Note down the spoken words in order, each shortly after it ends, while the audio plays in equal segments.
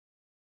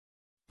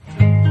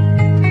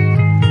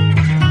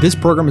This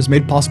program is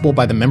made possible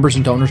by the members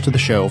and donors to the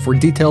show. For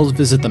details,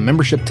 visit the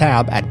membership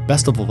tab at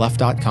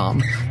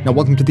bestoftheleft.com. Now,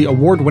 welcome to the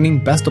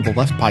award-winning Best of the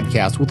Left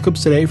podcast with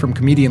clips today from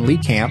comedian Lee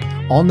Camp,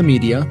 On the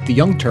Media, The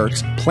Young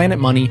Turks, Planet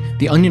Money,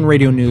 The Onion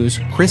Radio News,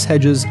 Chris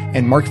Hedges,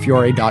 and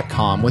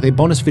MarkFiore.com, with a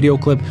bonus video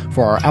clip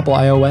for our Apple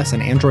iOS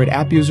and Android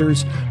app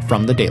users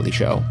from The Daily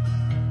Show.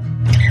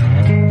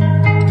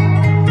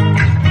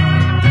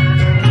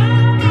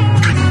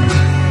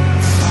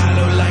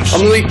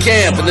 I'm Lee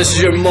Camp, and this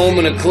is your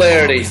moment of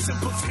clarity.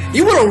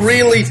 You want to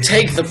really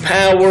take the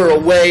power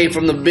away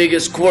from the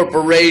biggest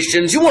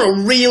corporations? You want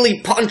to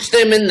really punch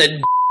them in the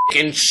dick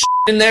and shit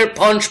in their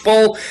punch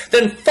bowl?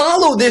 Then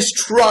follow this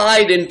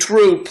tried and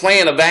true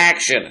plan of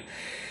action.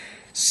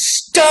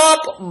 Stop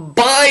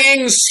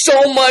buying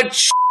so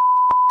much shit.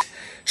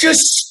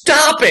 Just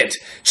stop it.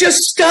 Just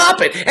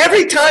stop it.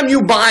 Every time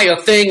you buy a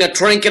thing, a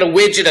trinket, a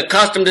widget, a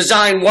custom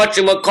design,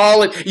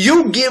 whatchamacallit,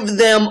 you give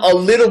them a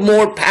little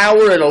more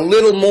power and a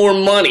little more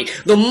money.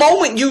 The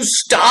moment you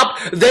stop,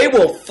 they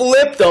will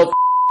flip the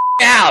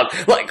out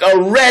like a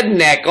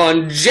redneck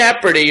on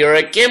Jeopardy, or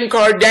a Kim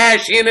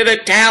Kardashian at a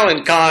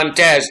talent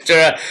contest,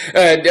 or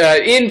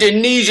an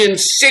Indonesian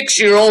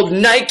 6-year-old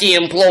Nike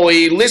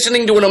employee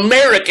listening to an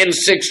American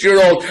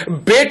 6-year-old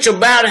bitch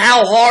about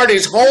how hard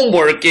his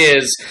homework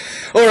is,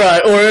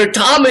 or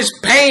Thomas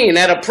Paine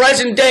at a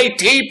present-day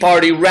Tea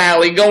Party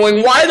rally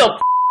going, "Why the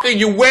are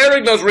you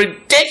wearing those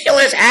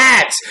ridiculous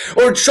hats?"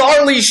 or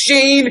Charlie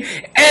Sheen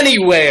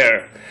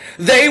anywhere.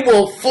 They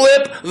will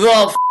flip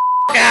the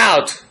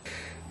out.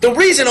 The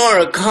reason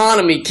our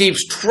economy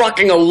keeps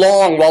trucking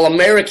along while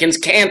Americans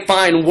can't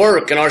find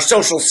work and our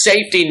social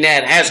safety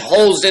net has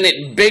holes in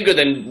it bigger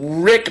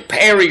than Rick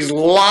Perry's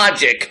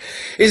logic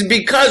is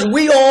because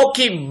we all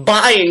keep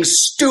buying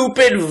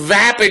stupid,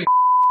 vapid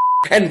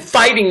and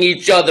fighting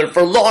each other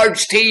for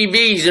large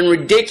TVs and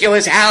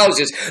ridiculous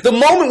houses. The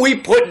moment we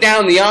put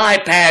down the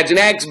iPads and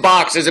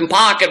Xboxes and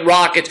pocket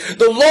rockets,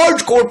 the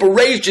large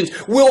corporations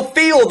will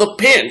feel the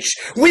pinch.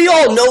 We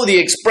all know the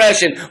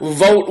expression,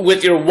 vote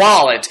with your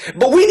wallet,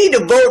 but we need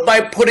to vote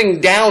by putting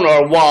down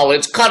our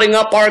wallets, cutting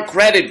up our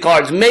credit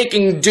cards,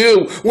 making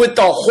do with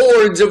the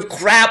hordes of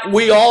crap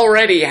we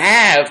already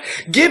have.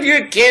 Give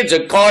your kids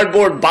a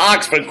cardboard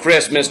box for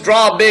Christmas,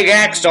 draw a big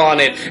X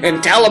on it,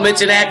 and tell them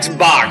it's an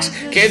Xbox.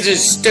 Kids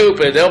is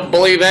stupid. They'll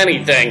believe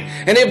anything.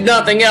 And if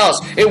nothing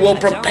else, it will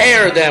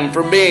prepare them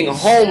for being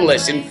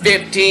homeless in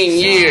 15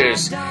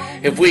 years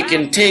if we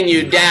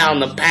continue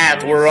down the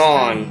path we're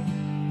on.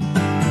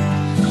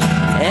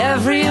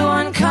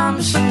 Everyone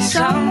comes from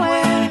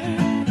somewhere,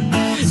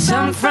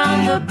 some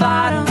from the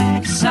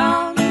bottom,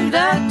 some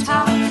the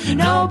top.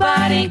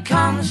 Nobody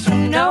comes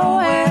from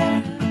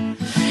nowhere,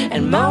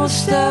 and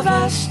most of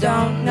us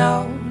don't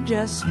know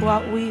just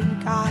what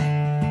we've got.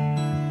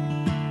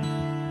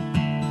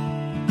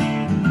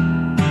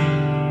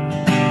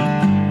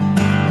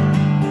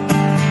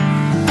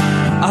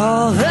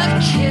 All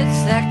the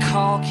kids that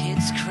call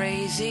kids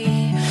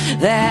crazy,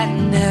 that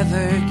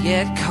never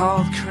get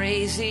called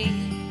crazy,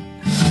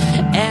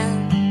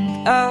 end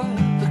up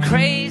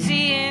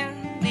crazy in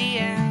the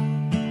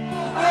end.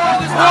 The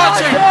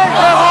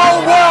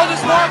whole world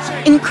is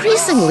watching!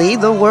 Increasingly,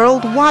 the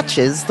world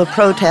watches the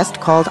protest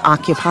called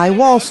Occupy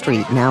Wall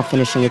Street, now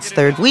finishing its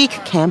third week,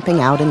 camping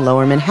out in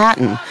Lower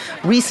Manhattan.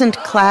 Recent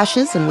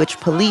clashes in which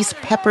police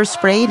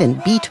pepper-sprayed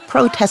and beat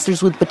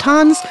protesters with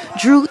batons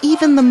drew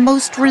even the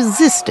most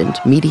resistant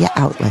media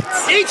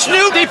outlets. Each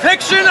new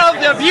depiction of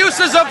the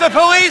abuses of the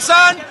police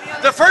on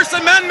the First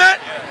Amendment,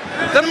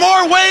 the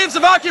more waves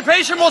of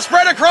occupation will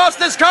spread across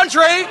this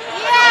country.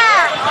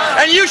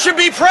 Yeah! And you should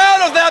be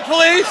proud of that,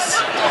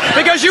 police,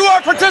 because you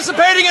are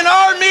participating in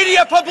our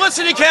media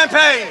publicity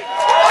campaign.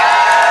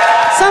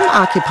 Some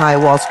Occupy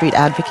Wall Street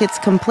advocates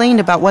complained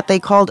about what they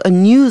called a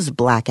news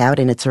blackout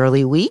in its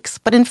early weeks,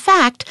 but in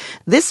fact,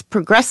 this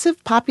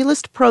progressive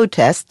populist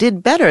protest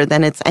did better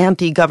than its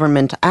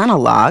anti-government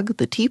analog,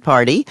 the Tea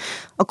Party.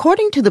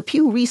 According to the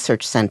Pew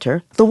Research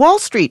Center, the Wall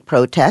Street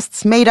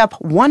protests made up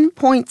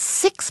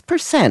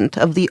 1.6%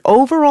 of the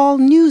overall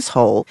news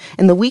hole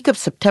in the week of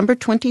September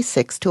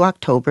 26 to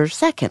October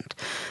 2nd.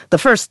 The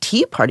first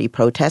Tea Party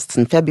protests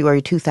in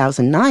February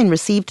 2009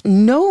 received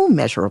no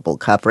measurable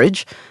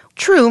coverage.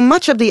 True,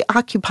 much of the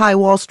Occupy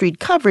Wall Street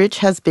coverage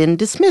has been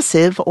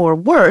dismissive or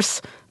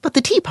worse, but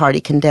the Tea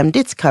Party condemned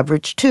its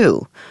coverage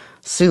too.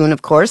 Soon,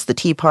 of course, the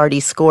Tea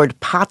Party scored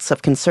pots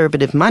of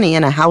conservative money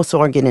in a house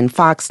organ in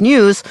Fox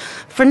News.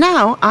 For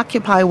now,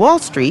 Occupy Wall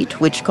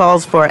Street, which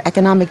calls for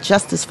economic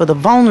justice for the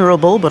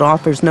vulnerable but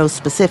offers no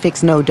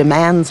specifics, no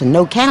demands, and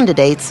no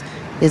candidates,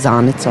 is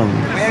on its own.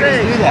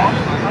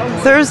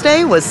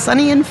 Thursday was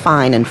sunny and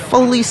fine, and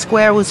Foley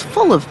Square was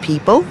full of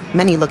people,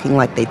 many looking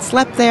like they'd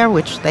slept there,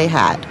 which they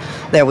had.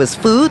 There was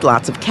food,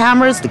 lots of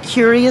cameras, the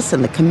curious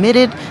and the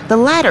committed, the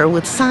latter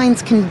with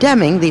signs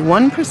condemning the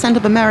 1%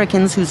 of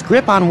Americans whose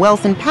grip on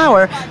wealth and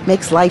power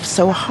makes life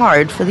so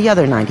hard for the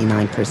other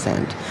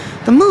 99%.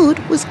 The mood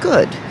was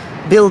good.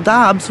 Bill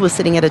Dobbs was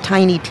sitting at a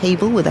tiny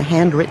table with a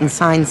handwritten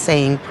sign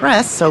saying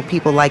press, so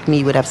people like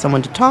me would have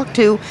someone to talk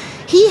to.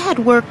 He had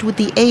worked with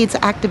the AIDS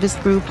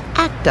activist group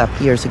ACT UP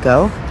years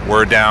ago.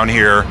 We're down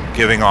here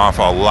giving off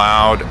a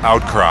loud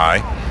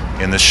outcry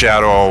in the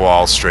shadow of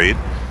Wall Street.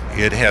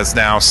 It has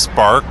now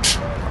sparked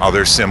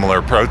other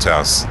similar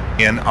protests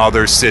in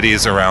other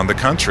cities around the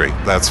country.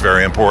 That's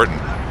very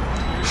important.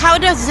 How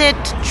does it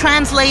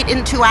translate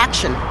into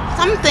action?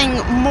 Something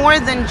more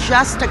than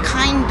just a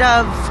kind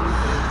of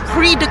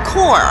cri de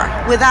coeur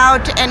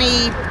without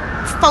any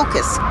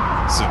focus.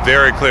 It's a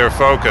very clear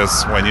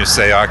focus when you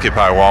say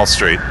Occupy Wall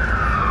Street.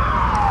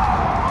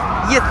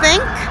 You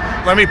think?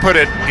 Let me put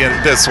it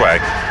this way.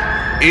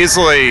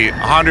 Easily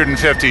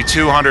 150,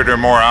 200 or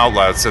more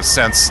outlets have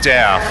sent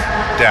staff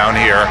down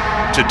here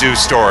to do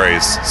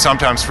stories,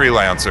 sometimes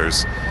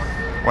freelancers.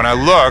 When I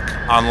look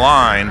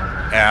online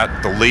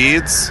at the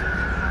leads,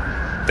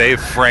 they've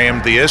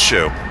framed the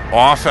issue,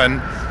 often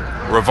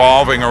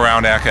revolving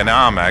around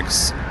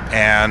economics,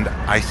 and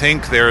I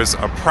think there's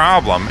a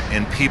problem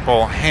in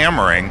people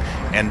hammering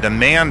and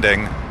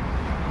demanding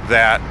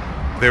that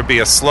there be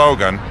a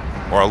slogan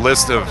or a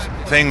list of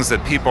things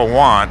that people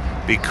want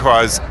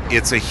because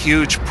it's a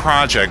huge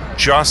project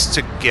just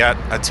to get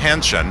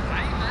attention,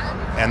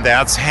 and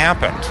that's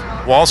happened.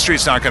 Wall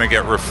Street's not going to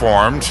get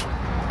reformed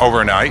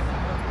overnight,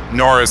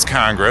 nor is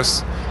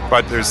Congress,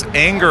 but there's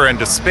anger and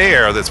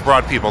despair that's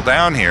brought people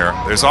down here.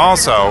 There's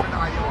also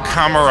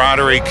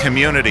camaraderie,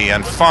 community,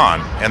 and fun.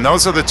 And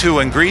those are the two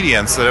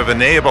ingredients that have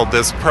enabled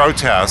this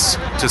protest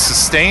to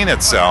sustain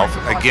itself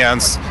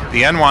against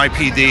the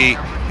NYPD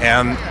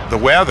and the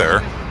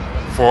weather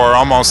for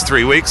almost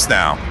 3 weeks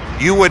now.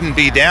 You wouldn't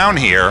be down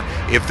here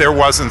if there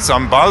wasn't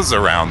some buzz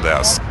around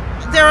this.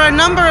 There are a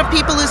number of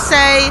people who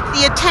say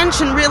the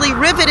attention really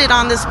riveted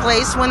on this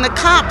place when the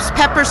cops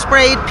pepper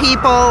sprayed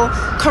people,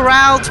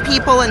 corralled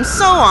people, and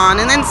so on.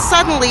 And then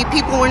suddenly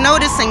people were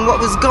noticing what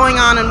was going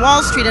on in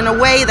Wall Street in a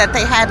way that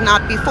they had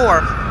not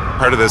before.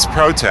 Part of this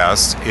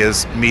protest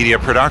is media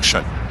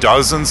production.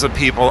 Dozens of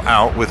people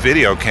out with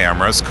video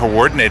cameras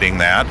coordinating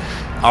that,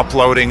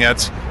 uploading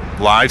it,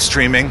 live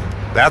streaming.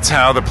 That's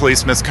how the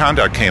police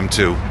misconduct came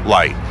to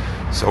light.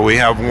 So we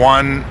have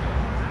one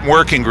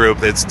working group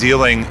that's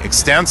dealing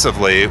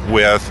extensively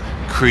with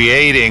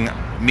creating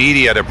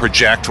media to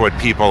project what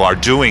people are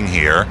doing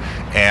here,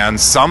 and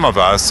some of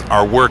us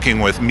are working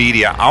with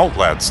media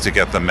outlets to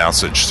get the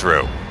message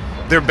through.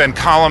 There have been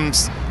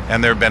columns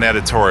and there have been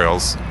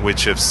editorials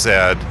which have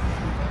said,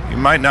 you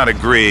might not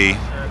agree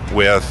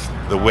with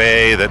the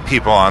way that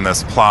people on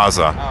this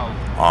plaza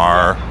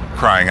are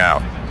crying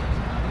out,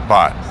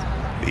 but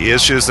the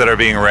issues that are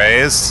being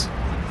raised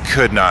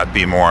could not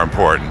be more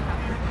important.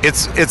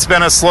 It's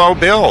been a slow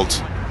build.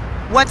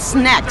 What's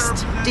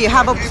next? Do you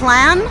have a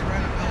plan?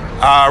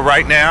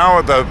 Right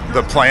now,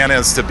 the plan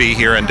is to be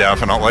here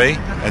indefinitely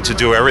and to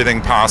do everything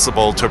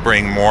possible to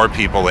bring more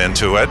people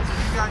into it.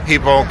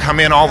 People come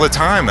in all the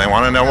time. They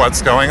want to know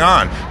what's going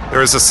on. There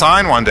was a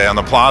sign one day on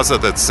the plaza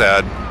that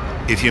said,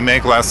 if you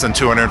make less than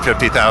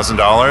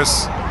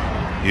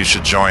 $250,000, you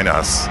should join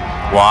us.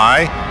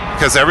 Why?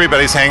 Because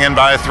everybody's hanging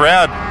by a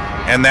thread.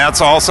 And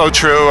that's also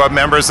true of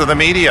members of the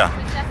media.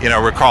 You know,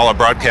 recall a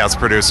broadcast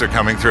producer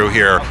coming through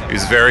here. He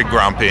was very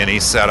grumpy, and he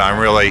said, I'm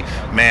really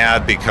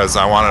mad because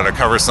I wanted to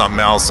cover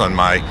something else, and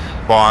my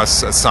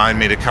boss assigned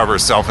me to cover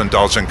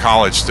self-indulgent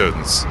college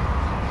students.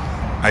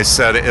 I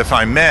said, if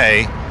I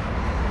may,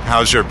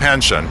 how's your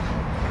pension?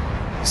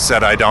 He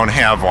said, I don't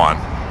have one.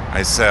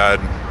 I said,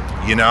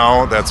 you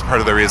know, that's part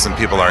of the reason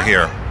people are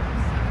here.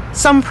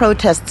 Some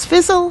protests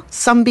fizzle,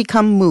 some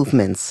become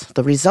movements,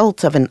 the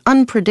result of an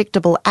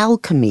unpredictable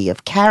alchemy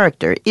of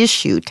character,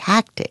 issue,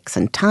 tactics,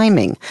 and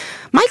timing.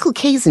 Michael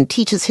Kazin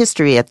teaches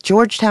history at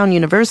Georgetown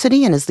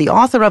University and is the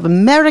author of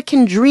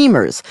American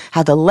Dreamers,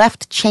 How the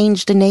Left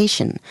Changed a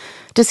Nation.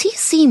 Does he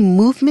see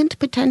movement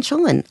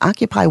potential in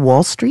Occupy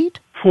Wall Street?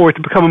 For it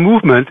to become a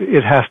movement,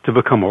 it has to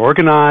become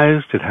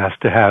organized, it has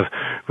to have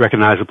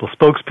recognizable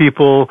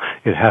spokespeople,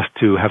 it has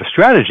to have a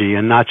strategy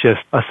and not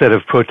just a set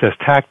of protest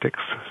tactics.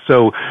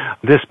 So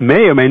this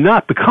may or may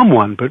not become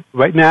one, but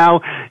right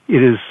now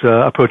it is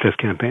a protest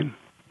campaign.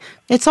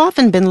 It's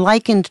often been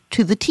likened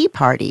to the Tea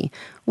Party,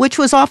 which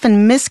was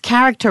often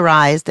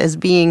mischaracterized as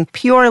being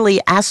purely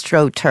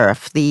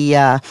astroturf,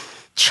 the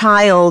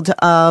child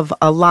of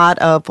a lot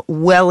of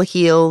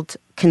well-heeled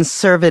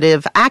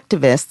conservative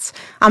activists.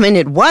 I mean,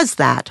 it was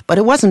that, but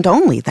it wasn't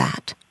only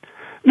that.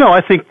 No,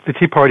 I think the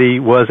Tea Party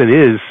was and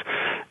is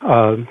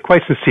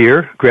quite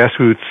sincere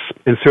grassroots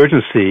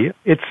insurgency.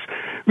 It's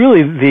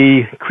really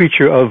the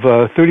creature of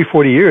 30,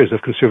 40 years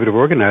of conservative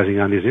organizing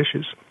on these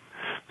issues.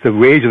 The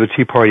rage of the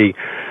Tea Party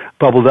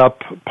bubbled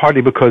up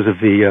partly because of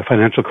the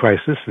financial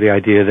crisis, the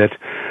idea that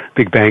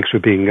big banks were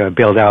being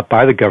bailed out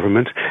by the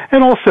government,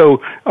 and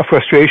also a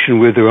frustration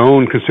with their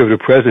own conservative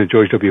president,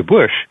 George W.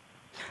 Bush.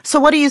 So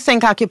what do you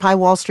think Occupy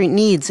Wall Street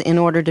needs in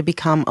order to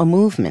become a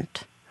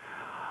movement?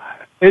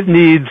 It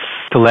needs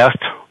to last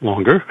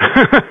longer,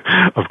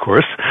 of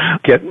course,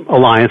 get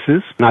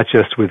alliances, not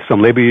just with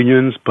some labor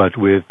unions, but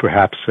with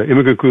perhaps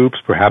immigrant groups,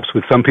 perhaps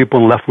with some people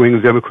in the left wing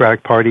of the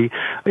Democratic Party.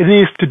 It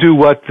needs to do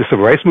what the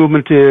Civil Rights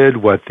Movement did,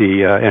 what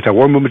the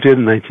anti-war movement did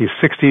in the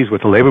 1960s,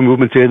 what the labor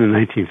movement did in the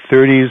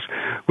 1930s,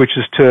 which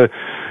is to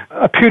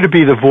appear to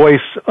be the voice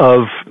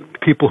of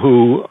people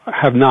who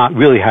have not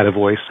really had a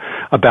voice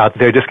about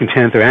their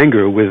discontent, their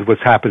anger with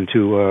what's happened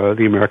to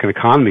the American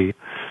economy.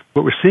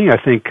 What we're seeing, I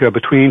think,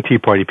 between Tea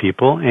Party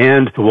people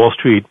and the Wall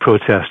Street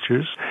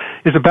protesters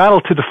is a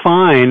battle to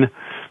define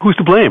who's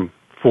to blame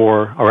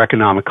for our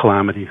economic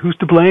calamity, who's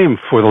to blame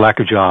for the lack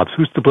of jobs,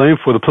 who's to blame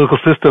for the political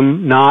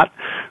system not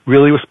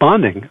really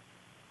responding.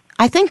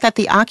 I think that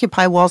the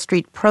Occupy Wall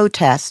Street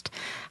protest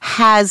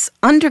has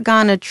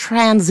undergone a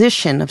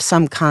transition of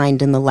some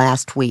kind in the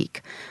last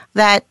week,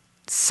 that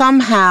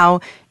somehow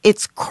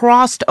it's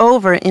crossed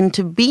over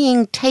into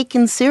being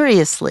taken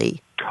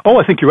seriously. Oh,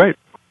 I think you're right.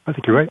 I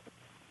think you're right.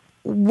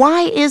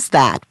 Why is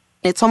that?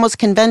 It's almost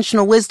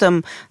conventional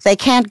wisdom. They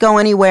can't go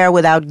anywhere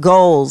without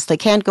goals. They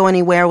can't go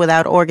anywhere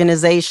without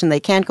organization.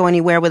 They can't go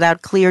anywhere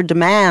without clear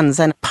demands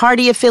and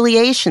party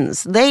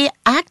affiliations. They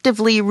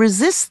actively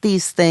resist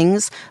these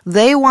things.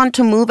 They want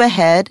to move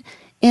ahead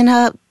in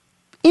a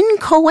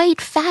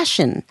inchoate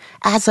fashion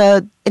as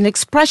an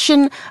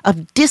expression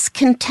of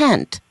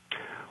discontent.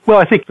 Well,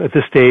 I think at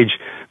this stage,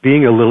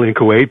 being a little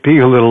inchoate,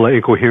 being a little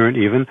incoherent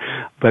even,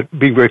 but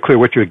being very clear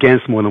what you're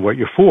against more than what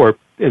you're for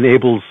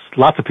enables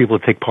lots of people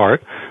to take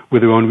part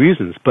with their own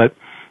reasons. But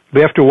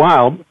after a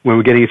while, when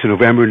we're getting into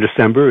November and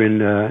December in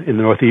the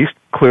Northeast,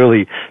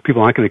 clearly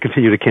people aren't going to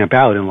continue to camp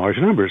out in large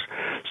numbers.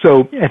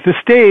 So at this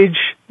stage,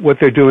 what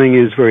they're doing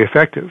is very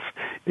effective.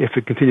 If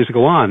it continues to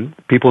go on,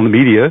 people in the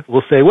media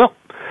will say, well,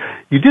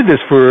 you did this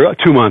for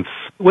 2 months.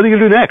 What are you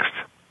going to do next?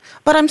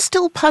 But I'm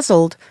still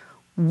puzzled.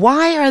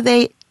 Why are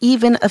they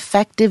even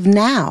effective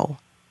now?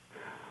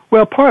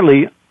 Well,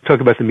 partly, talk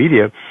about the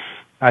media,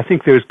 I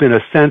think there's been a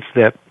sense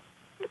that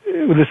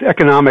with this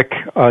economic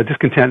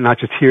discontent, not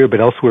just here but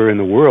elsewhere in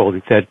the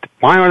world, that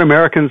why aren't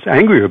Americans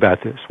angry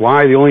about this?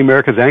 Why are the only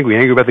Americans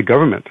angry about the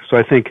government? So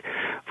I think,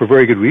 for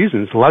very good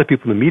reasons, a lot of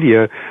people in the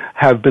media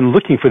have been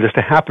looking for this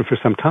to happen for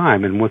some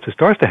time, and once it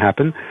starts to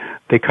happen,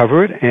 they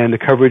cover it, and the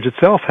coverage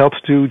itself helps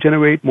to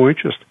generate more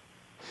interest.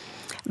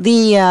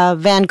 The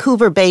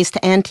Vancouver-based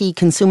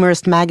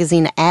anti-consumerist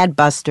magazine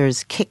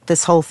Adbusters kicked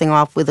this whole thing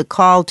off with a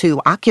call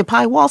to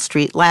Occupy Wall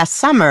Street last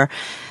summer.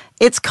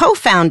 Its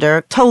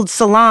co-founder told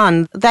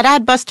Salon that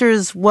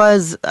Adbusters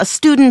was a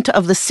student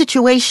of the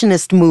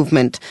situationist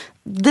movement.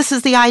 This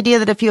is the idea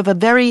that if you have a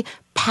very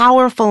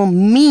powerful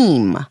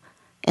meme,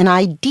 an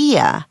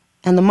idea,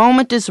 and the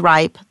moment is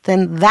ripe,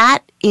 then that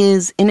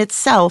is in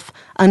itself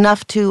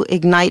enough to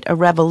ignite a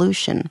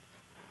revolution.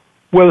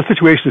 Well, the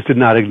Situationists did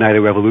not ignite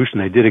a revolution.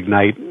 They did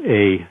ignite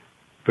a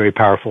very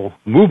powerful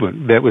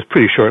movement that was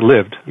pretty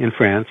short-lived in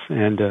France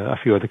and a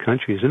few other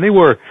countries. And they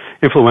were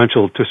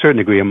influential to a certain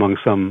degree among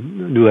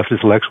some new left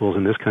intellectuals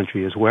in this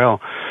country as well.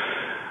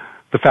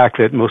 The fact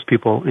that most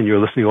people in your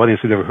listening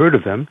audience have never heard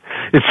of them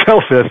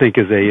itself, I think,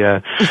 is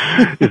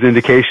an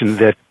indication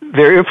that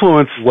their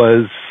influence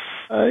was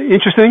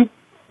interesting,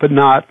 but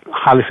not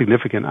highly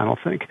significant, I don't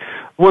think.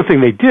 One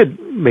thing they did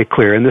make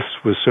clear, and this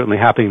was certainly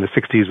happening in the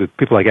 60s with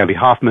people like Abbie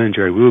Hoffman,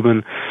 Jerry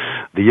Rubin,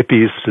 the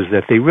Yippies, is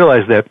that they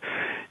realized that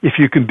if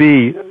you can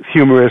be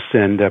humorous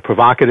and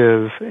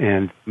provocative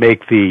and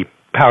make the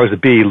powers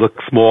that be look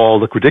small,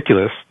 look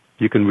ridiculous,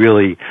 you can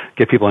really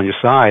get people on your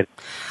side.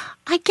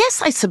 I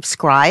guess I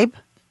subscribe,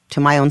 to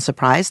my own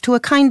surprise, to a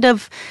kind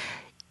of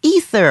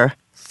ether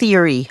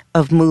theory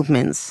of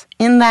movements,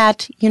 in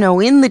that,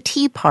 in the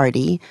Tea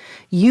Party,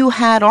 you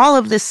had all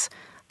of this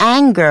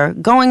anger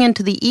going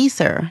into the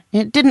ether.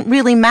 It didn't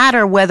really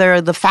matter whether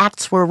the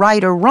facts were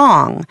right or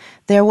wrong.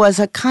 There was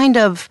a kind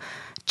of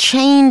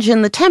change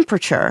in the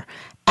temperature,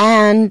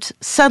 and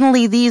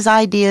suddenly these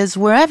ideas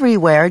were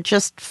everywhere,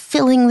 just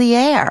filling the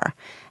air.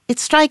 It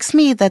strikes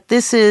me that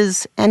this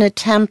is an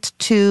attempt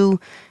to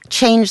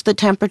change the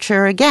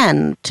temperature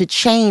again, to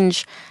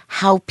change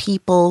how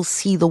people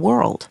see the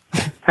world.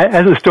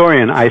 As a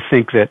historian, I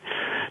think that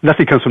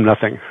nothing comes from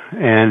nothing,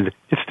 and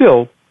it's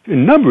still,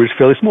 in numbers,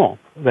 fairly small.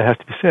 That has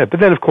to be said. But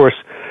then, of course,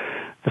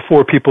 the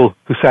 4 people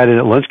who sat in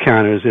at lunch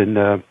counters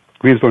in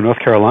Greensboro, North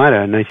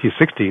Carolina in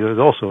 1960 was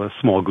also a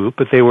small group,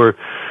 but they were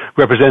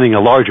representing a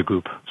larger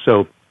group.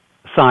 So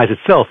size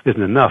itself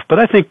isn't enough. But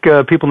I think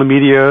people in the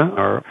media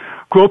are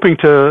groping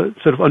to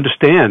sort of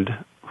understand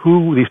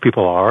who these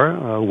people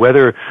are,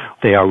 whether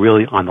they are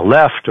really on the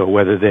left or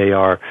whether they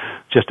are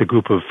just a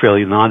group of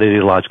fairly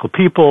non-ideological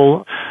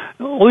people.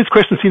 All these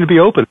questions seem to be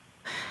open.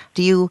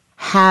 Do you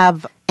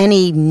have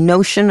any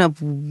notion of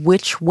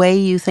which way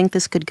you think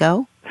this could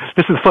go?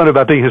 This is the fun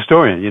about being a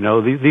historian.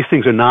 These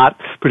things are not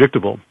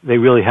predictable. They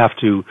really have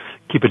to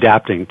keep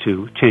adapting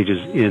to changes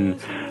in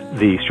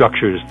the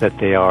structures that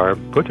they are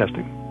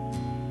protesting.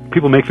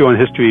 People make their own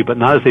history, but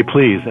not as they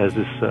please, as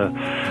this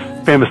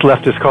famous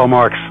leftist Karl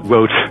Marx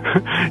wrote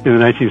in the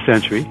 19th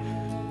century.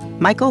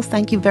 Michael,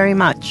 thank you very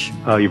much.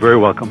 You're very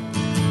welcome.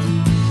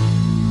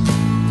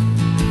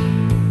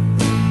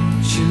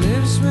 She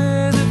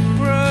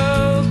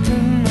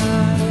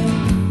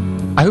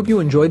I hope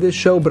you enjoyed this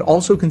show, but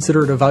also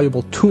consider it a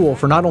valuable tool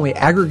for not only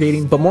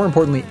aggregating, but more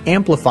importantly,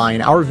 amplifying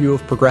our view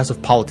of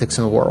progressive politics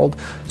in the world.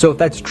 So if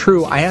that's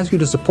true, I ask you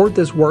to support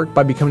this work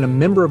by becoming a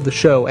member of the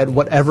show at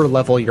whatever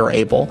level you're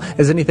able,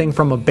 as anything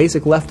from a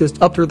basic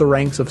leftist up through the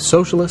ranks of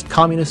socialist,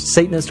 communist,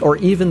 Satanist, or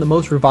even the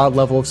most reviled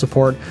level of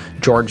support,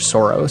 George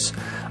Soros.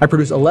 I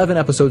produce 11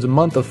 episodes a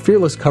month of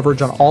fearless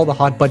coverage on all the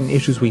hot-button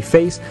issues we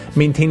face,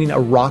 maintaining a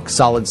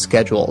rock-solid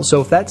schedule.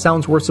 So if that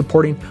sounds worth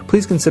supporting,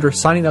 please consider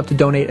signing up to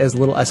donate as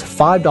little as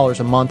 $5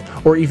 a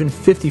month or even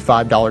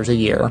 $55 a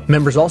year.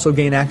 Members also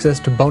gain access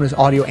to bonus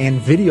audio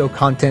and video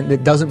content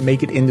that doesn't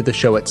make it into the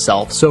show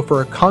itself. So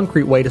for a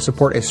concrete way to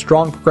support a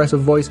strong progressive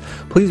voice,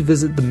 please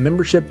visit the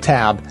membership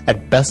tab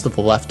at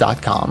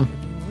bestoftheleft.com.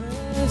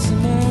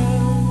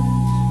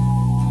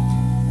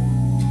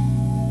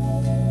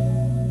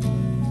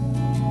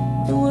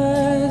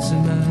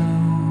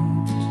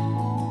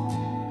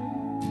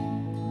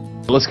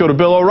 Let's go to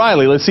Bill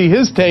O'Reilly. Let's see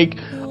his take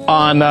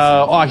on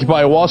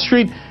Occupy Wall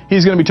Street.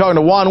 He's going to be talking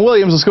to Juan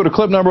Williams. Let's go to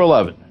clip number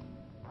 11.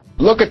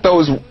 Look at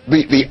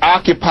the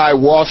Occupy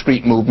Wall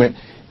Street movement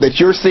that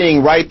you're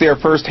seeing right there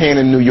firsthand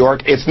in New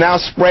York. It's now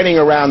spreading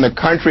around the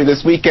country.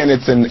 This weekend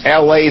it's in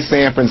L.A.,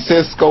 San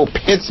Francisco,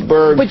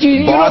 Pittsburgh, But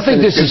you don't think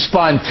this is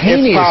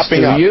spontaneous,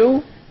 do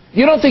you?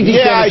 You don't think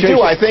these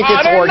demonstrations... I do. I think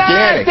it's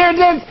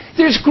organic.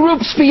 There's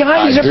groups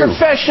behind. These are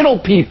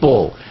professional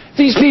people.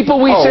 These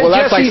people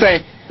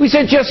we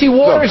sent Jesse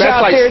Waters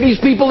out there. These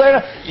people, they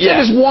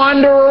just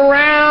wander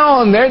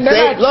around. They're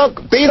not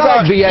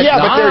Vietnam. Yeah,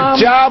 but they're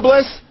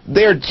jobless.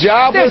 They're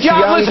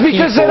jobless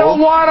because they don't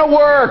want to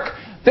work.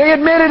 They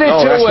admitted it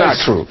to that's us. Not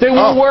true. They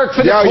won't work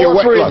for the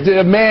corporate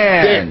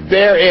demand.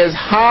 There is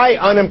high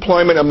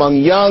unemployment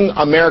among young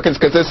Americans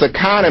because this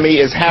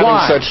economy is having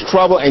such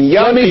trouble, and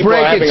young people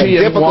are having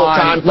a difficult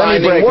time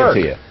finding work.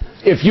 Let me break it to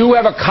you. If you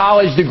have a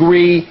college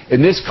degree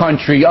in this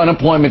country,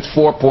 unemployment's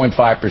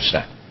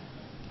 4.5%.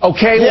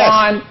 Okay,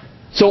 Juan?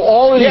 So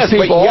all of these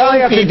people, all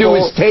they have to do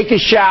is take a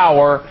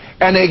shower,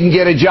 and they can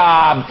get a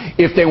job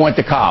if they went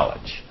to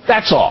college.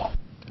 That's all.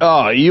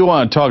 Oh, you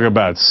want to talk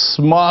about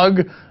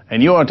smug,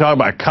 and you want to talk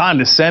about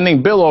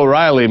condescending? Bill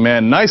O'Reilly,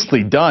 man,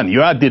 nicely done.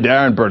 You outdid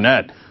Aaron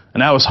Burnett,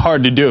 and that was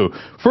hard to do.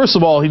 First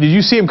of all, did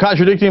you see him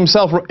contradicting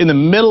himself in the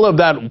middle of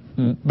that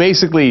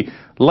basically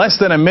less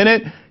than a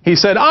minute? He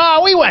said,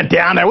 we went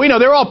down there. We know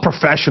they're all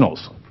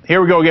professionals.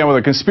 Here we go again with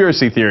a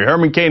conspiracy theory.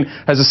 Herman Cain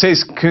has a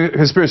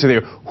conspiracy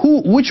theory.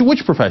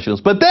 Which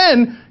professionals? But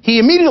then he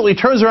immediately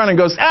turns around and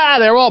goes,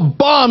 they're all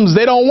bums.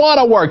 They don't want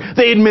to work.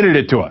 They admitted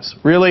it to us.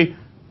 Really?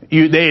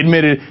 They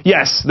admitted,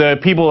 yes, the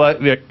people at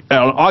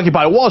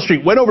Occupy Wall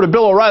Street went over to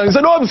Bill O'Reilly and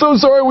said, I'm so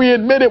sorry, we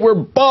admit it, we're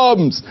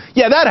bums.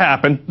 Yeah, that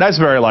happened. That's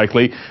very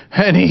likely.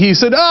 And he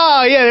said,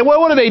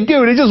 what do they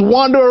do? They just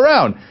wander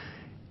around.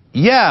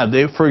 Yeah,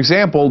 for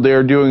example,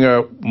 they're doing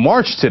a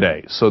march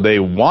today. So they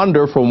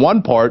wander from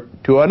one part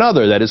to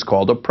another. That is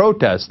called a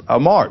protest, a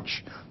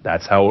march.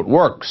 That's how it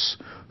works.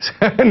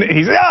 And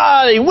he said,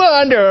 they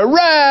wander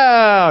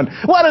around.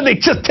 Why don't they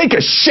just take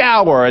a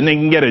shower and they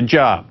can get a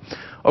job?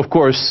 Of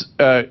course,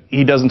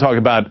 he doesn't talk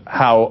about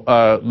how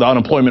the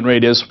unemployment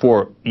rate is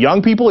for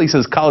young people. He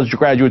says college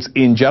graduates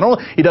in general.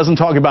 He doesn't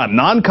talk about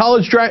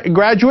non-college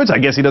graduates. I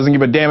guess he doesn't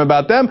give a damn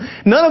about them.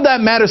 None of that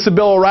matters to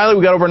Bill O'Reilly.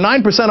 We got over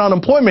 9%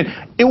 unemployment.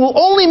 It will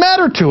only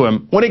matter to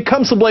him when it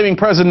comes to blaming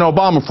President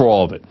Obama for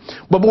all of it.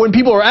 But when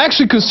people are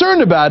actually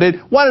concerned about it,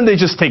 why don't they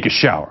just take a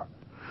shower?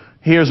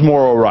 Here's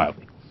more O'Reilly.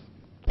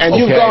 And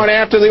you've gone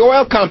after the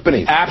oil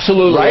companies.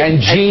 Absolutely. Right?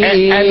 And GE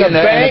and the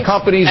banks, the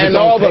companies and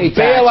all the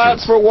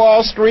bailouts for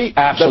Wall Street.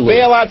 Absolutely.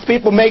 The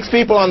bailouts makes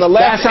people on the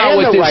left and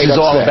the right upset. That's not what this is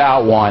all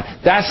about, Juan.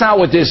 That's not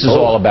what this is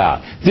all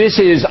about. This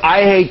is,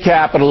 I hate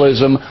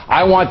capitalism.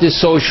 I want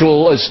this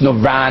socialist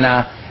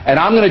nirvana, and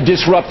I'm going to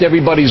disrupt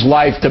everybody's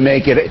life to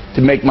make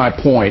my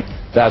point.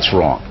 That's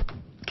wrong.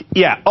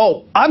 Yeah.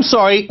 Oh, I'm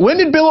sorry. When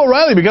did Bill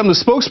O'Reilly become the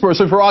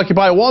spokesperson for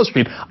Occupy Wall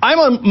Street? I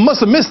must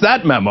have missed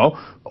that memo.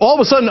 All of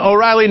a sudden,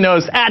 O'Reilly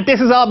knows, this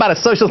is all about a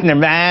socialist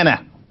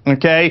nirvana,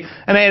 okay?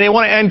 And they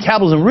want to end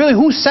capitalism. Really,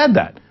 who said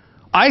that?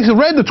 I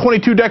read the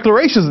 22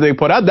 declarations that they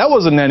put out. That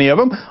wasn't any of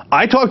them.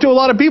 I talked to a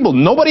lot of people.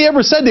 Nobody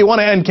ever said they want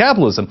to end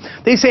capitalism.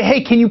 They say,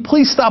 hey, can you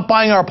please stop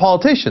buying our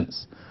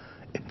politicians?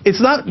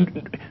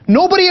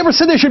 Nobody ever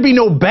said there should be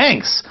no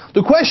banks.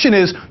 The question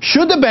is,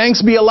 should the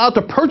banks be allowed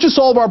to purchase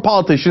all of our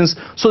politicians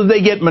so that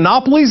they get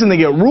monopolies and they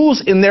get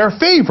rules in their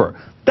favor?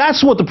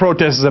 That's what the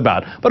protest is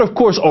about. But of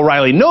course,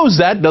 O'Reilly knows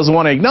that, doesn't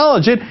want to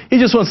acknowledge it. He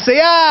just wants to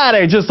say,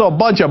 they're just a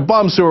bunch of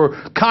bums who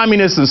are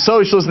communists and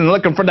socialists and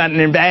looking for that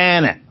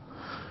nirvana.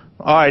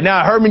 All right,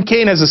 now Herman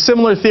Cain has a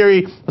similar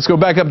theory. Let's go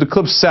back up to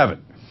clip 7.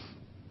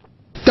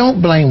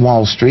 Don't blame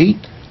Wall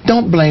Street.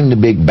 Don't blame the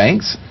big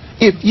banks.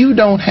 If you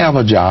don't have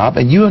a job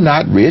and you're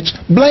not rich,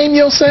 blame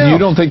yourself. You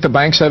don't think the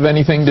banks have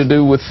anything to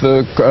do with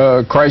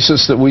the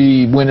crisis that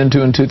we went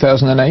into in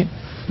 2008?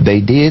 They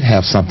did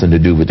have something to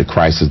do with the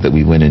crisis that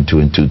we went into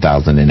in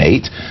 2008,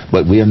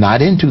 but we are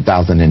not in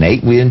 2008.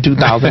 We're in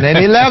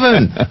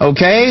 2011.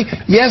 Okay?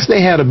 Yes,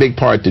 they had a big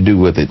part to do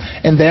with it,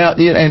 and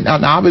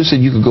obviously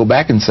you could go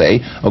back and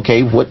say,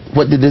 okay, what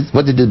did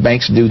the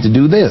banks do to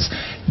do this?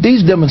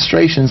 These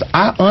demonstrations,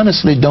 I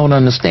honestly don't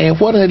understand.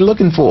 What are they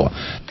looking for?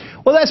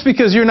 Well, that's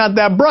because you're not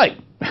that bright.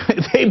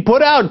 They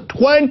put out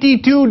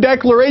 22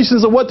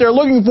 declarations of what they're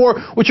looking for,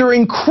 which are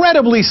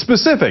incredibly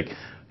specific.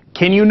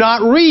 Can you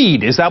not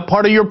read? Is that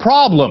part of your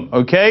problem?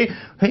 Okay?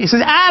 He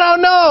says, I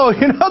don't know.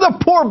 The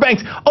poor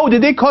banks. Oh,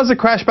 did they cause the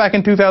crash back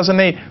in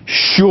 2008?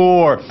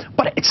 Sure.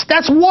 But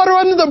that's water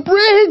under the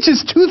bridge.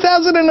 It's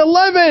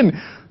 2011.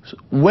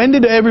 When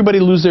did everybody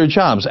lose their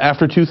jobs?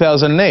 After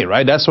 2008,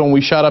 right? That's when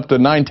we shot up to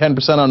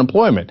 9-10%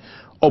 unemployment.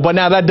 Oh, but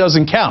now that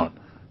doesn't count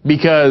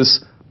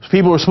because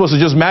people were supposed to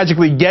just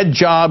magically get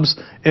jobs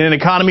in an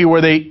economy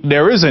where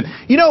there isn't.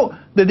 You know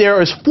that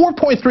there is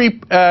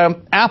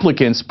 4.3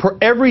 applicants per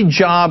every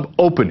job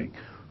opening.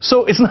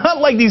 So it's not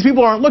like these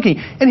people aren't looking.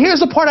 And here's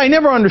the part I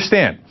never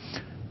understand.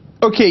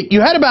 Okay,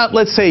 you had about,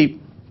 let's say,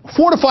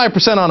 4 to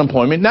 5%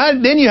 unemployment. Now,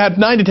 then you had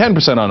 9 to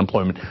 10%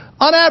 unemployment.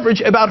 On average,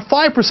 about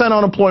 5%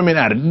 unemployment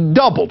added.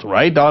 Doubled,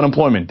 right? The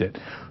unemployment did.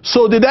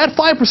 So did that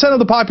 5% of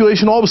the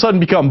population all of a sudden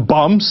become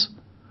bums?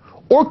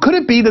 Or could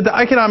it be that the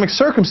economic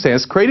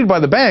circumstance created by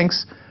the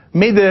banks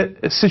made the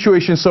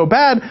situation so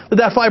bad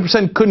that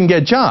 5% couldn't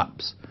get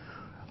jobs?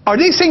 Are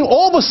they saying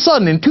all of a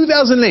sudden in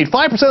 2008,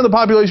 5% of the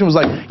population was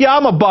like, yeah,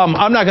 I'm a bum.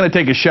 I'm not going to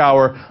take a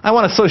shower. I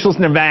want a socialist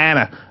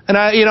nirvana. And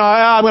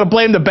I'm going to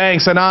blame the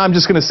banks and I'm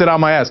just going to sit on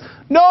my ass.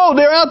 No,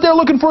 they're out there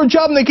looking for a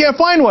job and they can't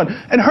find one.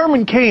 And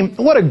Herman Cain,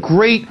 what a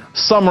great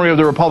summary of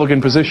the Republican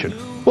position.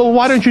 Well,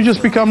 why don't you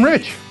just become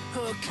rich?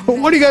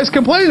 Well, what are you guys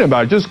complaining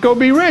about? Just go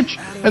be rich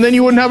and then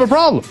you wouldn't have a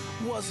problem.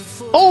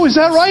 Oh, is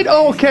that right?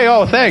 Oh, okay.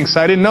 Oh, thanks.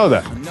 I didn't know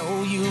that.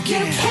 You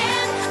can't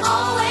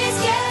always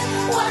get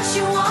what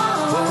you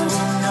want.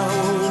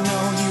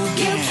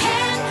 You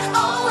can't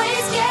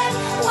always get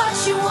what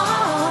you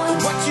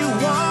want. You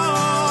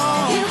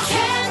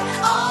can't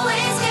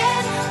always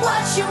get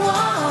what you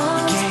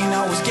want. You can't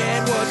always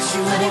get what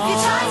you want. But if you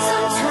try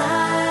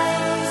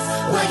sometimes,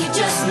 well, you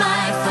just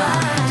might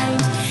find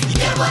you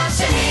get what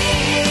you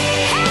need.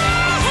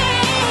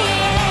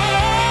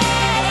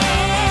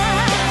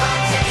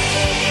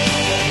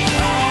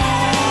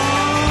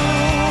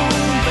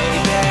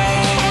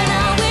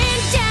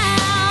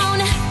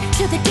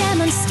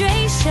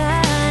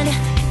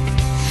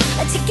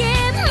 To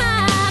get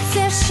my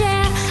fair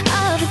share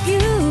of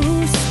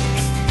abuse,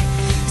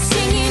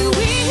 singing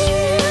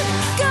we're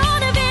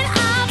gonna vent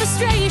our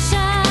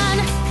frustration.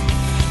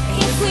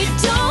 If we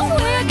don't,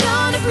 we're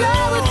gonna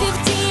blow a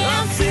 50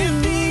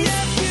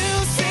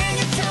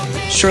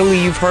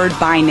 Surely you've heard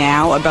by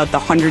now about the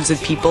hundreds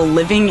of people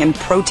living and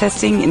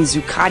protesting in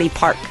Zuccotti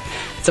Park.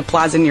 It's a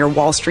plaza near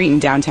Wall Street in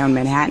downtown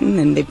Manhattan,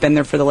 and they've been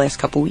there for the last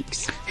couple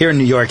weeks. Here in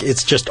New York,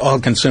 it's just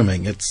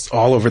all-consuming. It's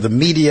all over the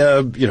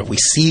media. We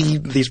see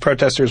these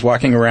protesters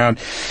walking around.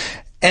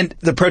 And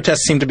the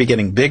protests seem to be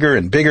getting bigger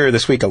and bigger.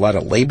 This week, a lot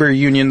of labor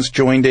unions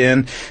joined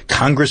in.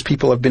 Congress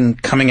people have been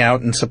coming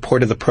out in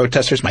support of the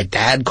protesters. My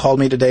dad called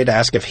me today to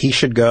ask if he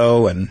should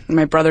go. And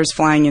my brother's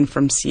flying in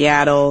from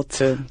Seattle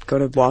to go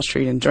to Wall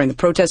Street and join the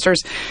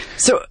protesters.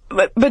 So,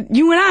 but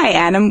you and I,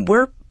 Adam,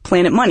 we're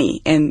Planet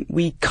Money, and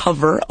we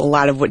cover a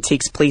lot of what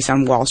takes place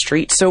on Wall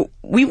Street. So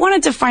we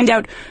wanted to find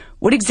out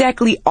what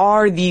exactly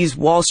are these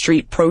Wall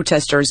Street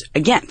protesters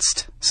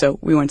against. So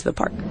we went to the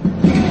park.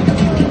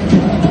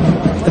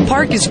 The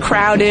park is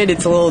crowded.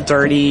 It's a little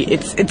dirty.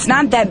 It's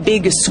not that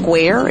big a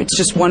square. It's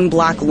just 1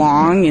 block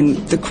long, and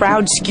the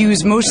crowd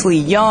skews mostly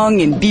young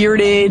and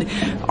bearded,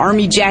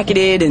 army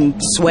jacketed and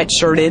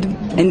sweatshirted.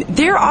 And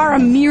there are a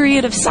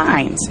myriad of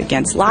signs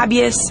against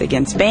lobbyists,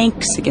 against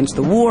banks, against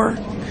the war.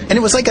 And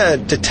it was like a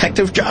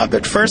detective job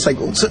at first. Like,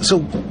 so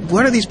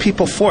what are these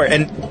people for?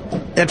 And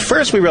at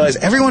first we realized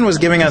everyone was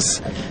giving us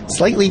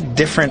slightly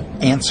different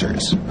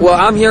answers. Well,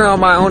 I'm here on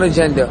my own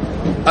agenda.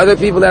 Other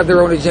people have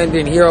their own agenda,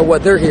 and here are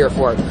what they're here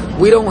for.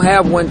 We don't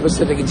have one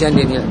specific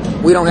agenda in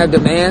here. We don't have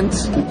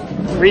demands.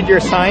 Read your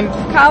sign.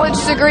 College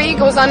degree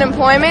equals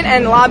unemployment,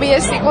 and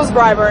lobbyist equals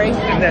bribery.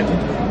 And then,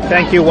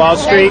 thank you, Wall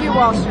Street. Thank you,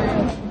 Wall Street.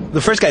 The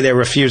first guy there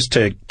refused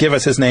to give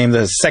us his name.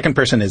 The second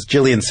person is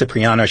Jillian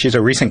Cipriano. She's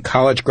a recent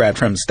college grad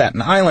from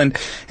Staten Island.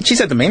 And she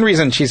said the main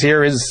reason she's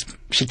here is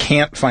she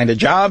can't find a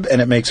job,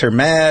 and it makes her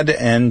mad,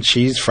 and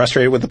she's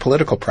frustrated with the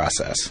political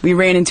process. We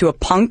ran into a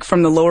punk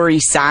from the Lower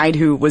East Side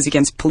who was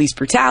against police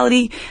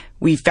brutality.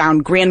 We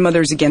found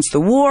grandmothers against the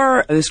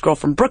war, this girl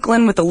from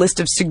Brooklyn with a list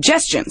of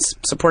suggestions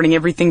supporting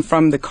everything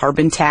from the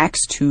carbon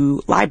tax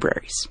to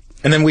libraries.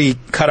 And then we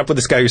caught up with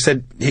this guy who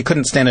said he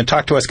couldn't stand and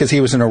talk to us because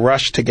he was in a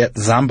rush to get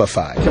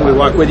zombified. Can we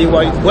walk with you?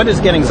 What does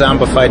getting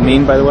zombified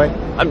mean, by the way?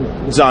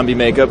 I'm zombie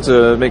makeup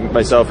to make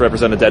myself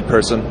represent a dead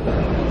person.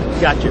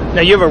 Gotcha.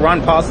 Now, you have a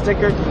Ron Paul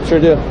sticker?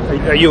 Sure do.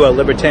 Are you a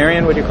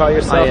libertarian, would you call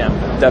yourself? I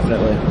am,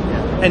 definitely.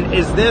 Yeah. And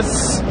is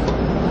this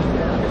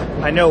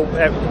I know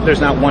there's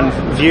not one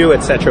view,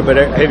 etc., but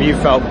have you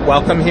felt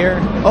welcome here?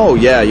 Oh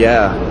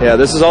yeah.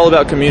 This is all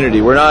about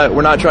community. We're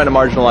not trying to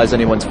marginalize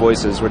anyone's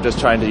voices. We're just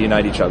trying to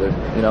unite each other,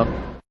 you know?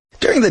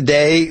 During the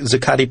day,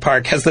 Zuccotti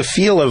Park has the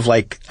feel of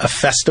like a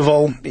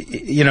festival.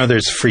 You know,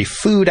 there's free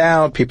food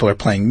out. People are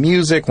playing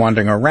music,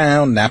 wandering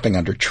around, napping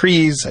under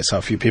trees. I saw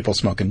a few people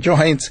smoking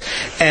joints.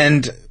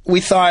 And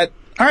we thought,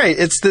 all right,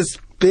 it's this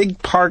big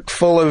park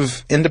full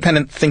of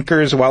independent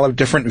thinkers who all have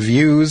different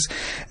views.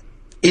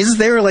 Is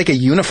there like a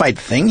unified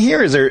thing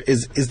here? Is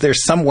there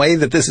some way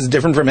that this is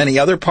different from any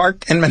other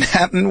park in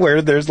Manhattan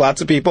where there's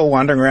lots of people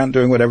wandering around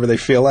doing whatever they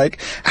feel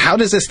like? How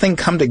does this thing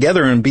come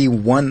together and be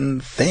one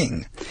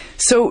thing?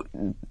 So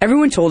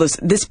everyone told us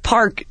this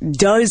park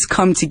does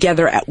come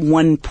together at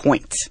one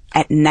point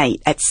at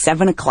night at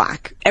 7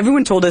 o'clock.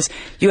 Everyone told us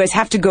you guys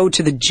have to go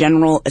to the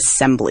General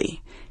Assembly.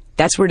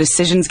 That's where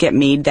decisions get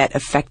made that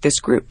affect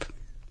this group.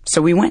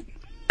 So we went.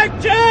 Mic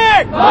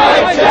check!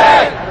 Mic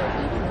check!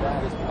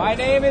 My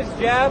name is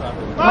Jeff.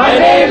 My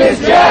name is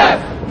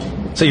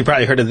Jeff. So you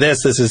probably heard of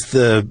this. This is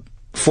the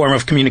form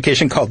of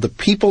communication called the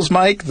people's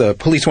mic. The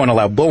police won't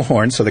allow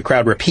bullhorns, so the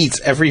crowd repeats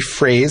every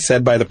phrase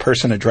said by the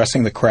person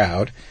addressing the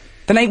crowd.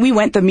 The night we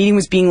went, the meeting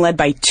was being led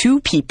by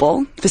 2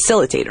 people,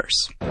 facilitators.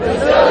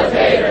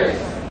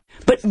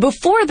 But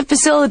before the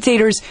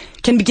facilitators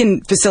can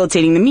begin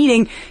facilitating the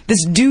meeting,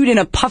 this dude in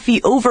a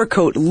puffy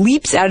overcoat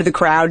leaps out of the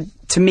crowd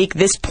to make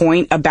this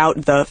point about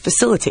the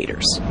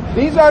facilitators.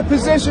 These are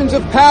positions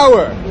of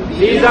power.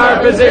 These are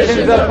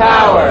positions of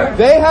power.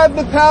 They have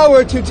the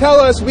power to tell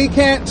us we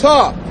can't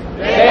talk.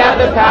 They have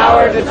the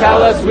power to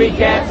tell us we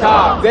can't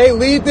talk. They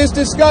lead this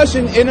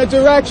discussion in a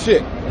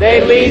direction.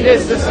 They lead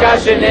this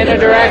discussion in a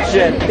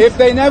direction. If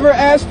they never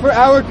ask for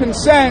our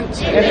consent,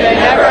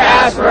 their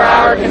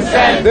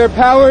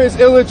power is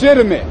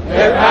illegitimate.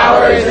 Their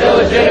power is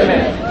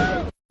illegitimate.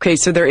 Okay,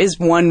 so there is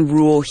one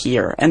rule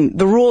here, and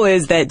the rule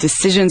is that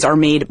decisions are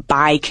made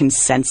by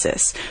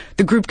consensus.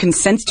 The group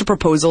consents to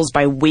proposals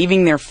by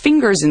waving their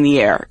fingers in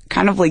the air,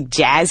 kind of like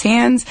jazz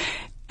hands.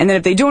 And then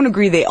if they don't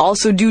agree, they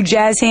also do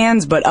jazz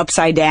hands, but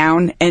upside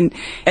down. And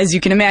as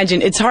you can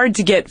imagine, it's hard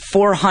to get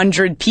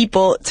 400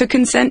 people to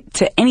consent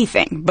to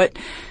anything. But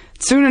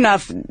soon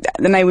enough,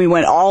 the night we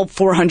went, all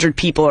 400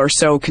 people or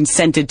so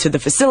consented to the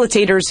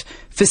facilitators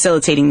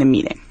facilitating the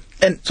meeting.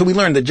 And so we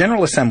learned the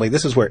General Assembly,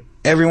 this is where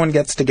everyone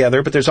gets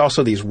together, but there's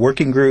also these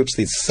working groups,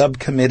 these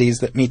subcommittees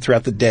that meet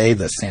throughout the day,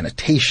 the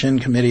Sanitation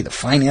Committee, the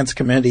Finance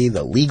Committee,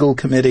 the Legal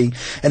Committee,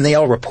 and they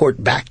all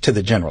report back to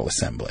the General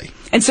Assembly.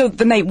 And so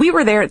the night we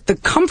were there, the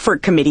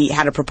Comfort Committee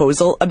had a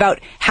proposal about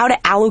how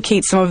to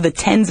allocate some of the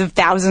tens of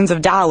thousands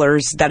of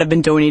dollars that have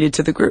been donated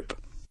to the group.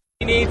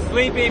 We need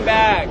sleeping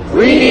bags.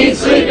 We need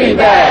sleeping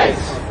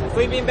bags.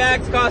 Sleeping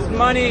bags cost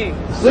money.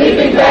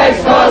 Sleeping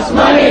bags cost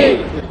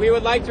money. We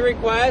would like to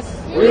request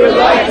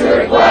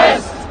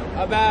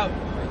about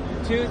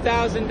 $2,000.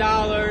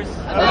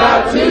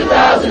 About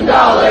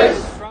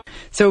 $2,000.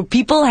 So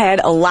people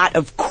had a lot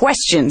of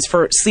questions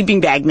for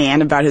Sleeping Bag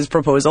Man about his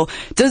proposal.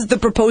 Does the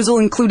proposal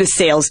include a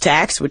sales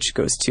tax, which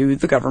goes to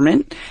the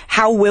government?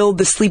 How will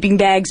the sleeping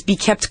bags be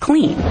kept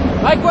clean?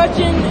 My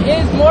question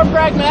is more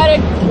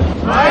pragmatic.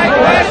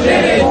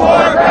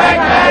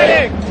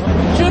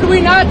 Should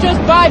we not just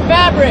buy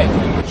fabric?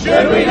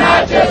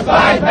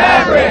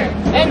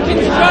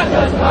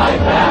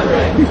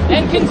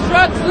 And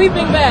construct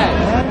sleeping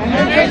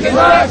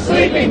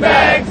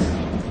bags.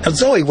 Now,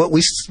 Zoe, what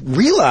we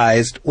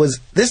realized was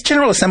this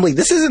General Assembly,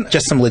 this isn't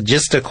just some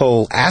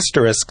logistical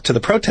asterisk to the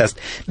protest.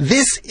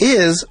 This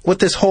is what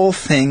this whole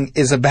thing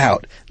is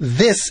about.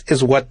 This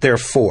is what they're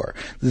for.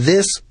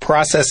 This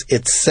process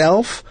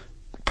itself,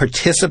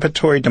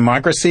 participatory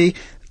democracy,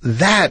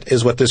 that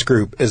is what this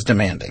group is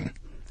demanding.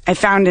 I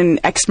found an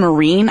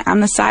ex-Marine on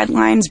the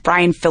sidelines,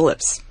 Brian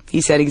Phillips. He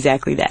said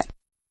exactly that.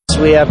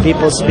 We have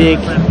people speak,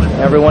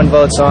 everyone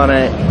votes on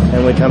it,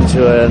 and we come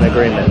to an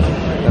agreement.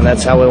 And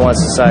that's how we want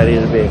society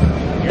to be.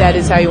 That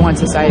is how you want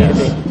society to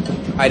be.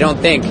 I don't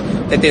think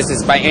that this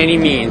is by any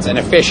means an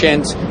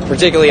efficient,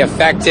 particularly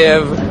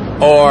effective,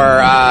 or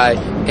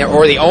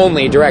the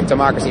only direct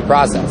democracy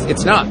process.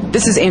 It's not.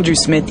 This is Andrew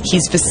Smith.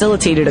 He's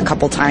facilitated a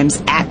couple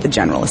times at the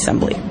General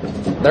Assembly.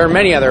 There are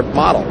many other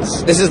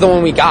models. This is the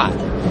one we got,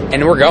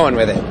 and we're going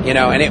with it, you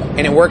know, and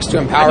it works to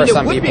empower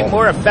some people. It would be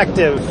more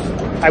effective,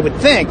 I would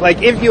think,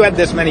 like if you had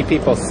this many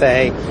people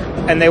say,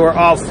 and they were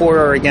all for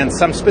or against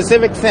some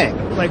specific thing.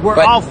 Like we're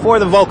all for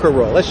the Volcker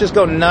Rule. Let's just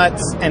go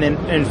nuts and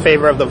in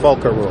favor of the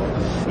Volcker Rule.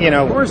 You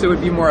know, of course it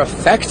would be more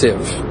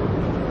effective.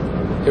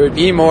 It would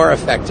be more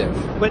effective.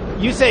 But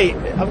you say,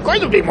 of course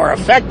it would be more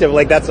effective.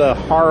 Like that's a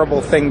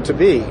horrible thing to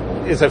be.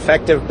 Is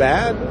effective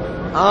bad?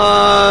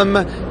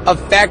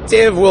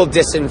 Effective will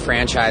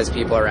disenfranchise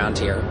people around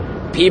here.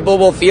 People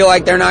will feel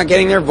like they're not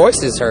getting their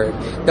voices heard.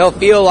 They'll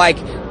feel like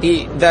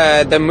the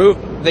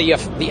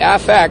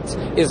affect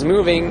is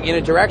moving in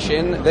a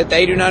direction that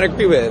they do not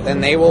agree with,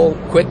 and they will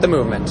quit the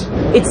movement.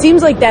 It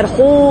seems like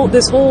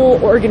this whole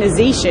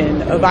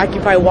organization of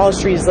Occupy Wall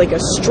Street is like a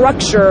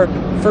structure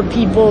for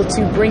people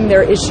to bring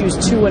their issues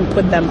to and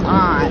put them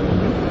on,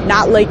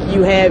 Not like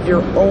you have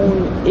your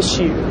own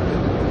issue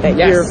that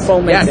you're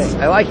fomenting. Yes,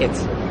 I like it.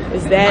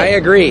 Is that... I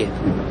agree.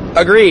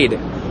 Agreed.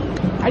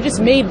 I just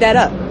made that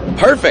up.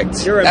 Perfect.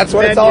 That's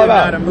what it's all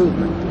about. Not a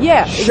movement.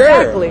 Yeah, sure.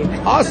 exactly.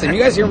 Awesome.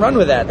 You guys can run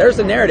with that. There's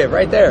the narrative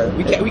right there.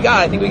 I think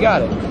we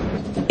got it.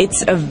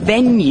 It's a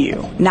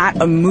venue, not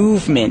a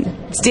movement.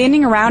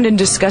 Standing around and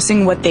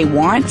discussing what they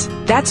want,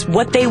 that's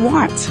what they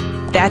want.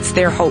 That's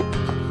their hope.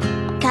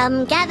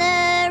 Come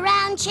gather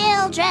round,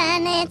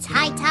 children, it's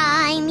high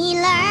time ye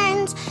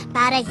learned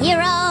about a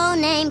hero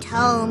named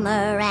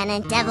Homer and a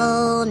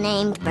devil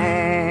named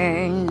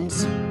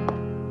Burns.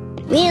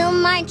 We'll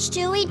march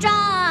till we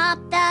drop,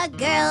 the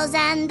girls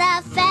and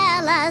the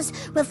fellas.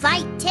 We'll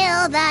fight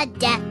till the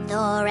death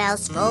or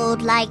else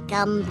fold like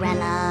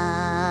umbrellas.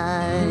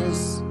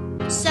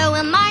 So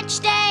we'll march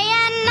day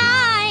and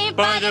night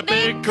by the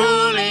big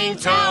cooling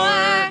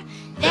tower.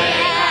 They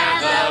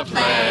have the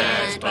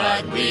plans,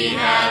 but we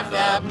have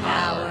the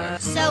power.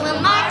 So we'll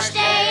march day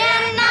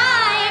and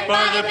night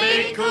by the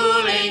big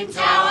cooling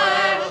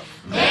tower.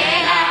 They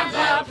have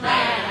the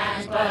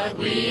plans, but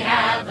we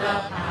have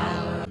the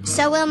power.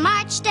 So we'll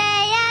march day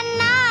and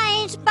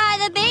night by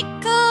the big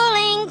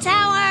cooling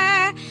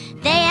tower.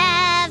 They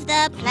have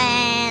the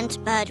plans,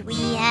 but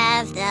we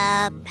have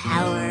the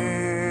power.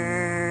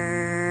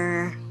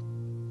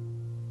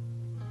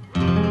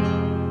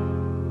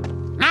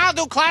 Now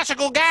do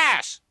classical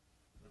gas.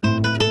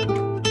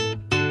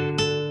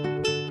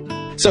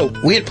 So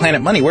we at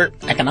Planet Money, we're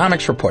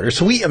economics reporters,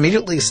 so we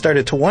immediately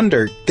started to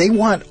wonder, they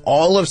want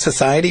all of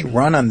society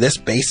run on this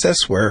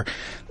basis where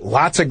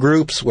lots of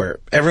groups, where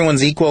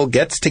everyone's equal,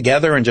 gets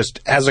together and just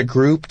as a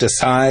group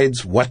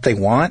decides what they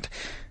want?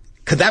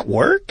 Could that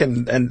work?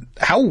 And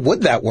how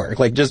would that work?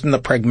 Like just in the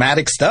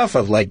pragmatic stuff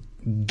of like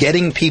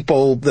getting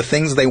people the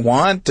things they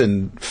want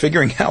and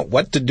figuring out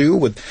what to do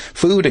with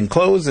food and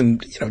clothes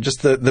and, you know,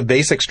 just the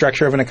basic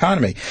structure of an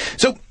economy.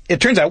 So it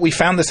turns out we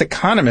found this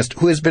economist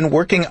who has been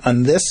working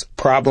on this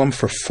problem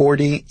for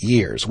 40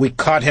 years. We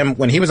caught him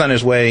when he was on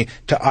his way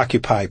to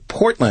occupy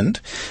Portland,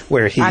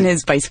 where he... On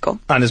his bicycle.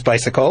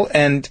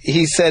 And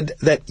he said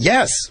that,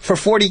 yes, for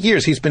 40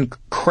 years he's been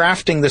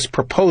crafting this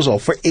proposal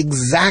for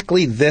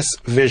exactly this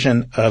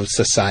vision of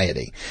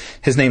society.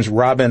 His name's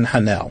Robin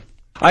Hahnel.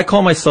 I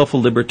call myself a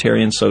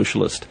libertarian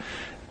socialist.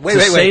 Wait.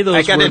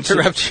 I got to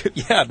interrupt you.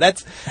 Yeah,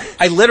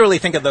 I literally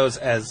think of those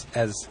as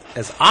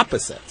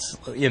opposites.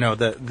 You know,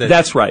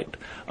 That's right.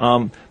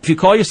 If you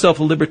call yourself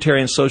a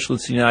libertarian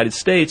socialist in the United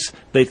States,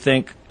 they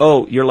think,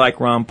 oh, you're like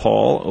Ron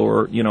Paul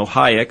or, you know,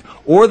 Hayek,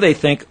 or they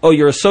think, oh,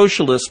 you're a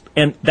socialist,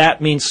 and that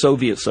means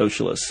Soviet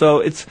socialist.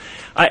 So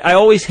I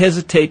always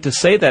hesitate to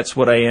say that's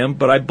what I am,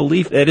 but I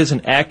believe that is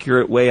an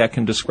accurate way I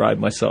can describe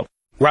myself.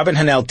 Robin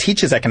Hahnel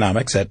teaches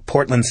economics at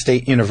Portland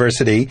State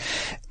University.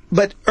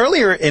 But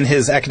earlier in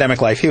his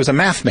academic life, he was a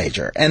math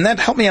major, and that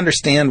helped me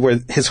understand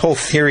where his whole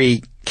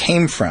theory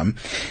came from.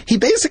 He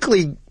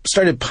basically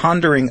started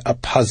pondering a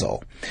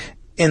puzzle.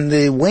 In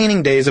the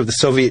waning days of the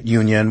Soviet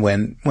Union,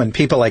 when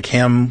people like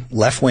him,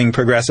 left-wing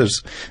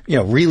progressives, you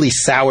know, really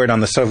soured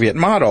on the Soviet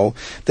model,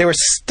 they were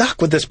stuck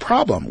with this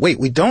problem. Wait,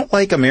 we don't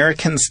like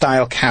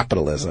American-style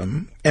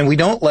capitalism, and we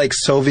don't like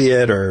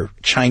Soviet or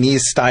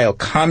Chinese-style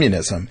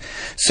communism.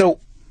 So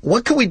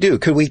what could we do?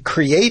 Could we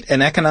create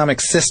an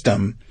economic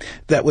system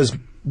that was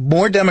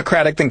more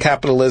democratic than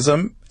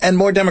capitalism and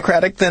more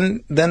democratic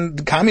than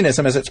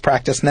communism as it's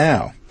practiced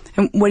now?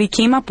 And what he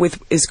came up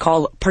with is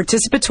called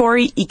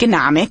participatory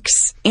economics,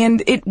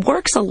 and it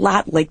works a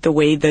lot like the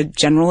way the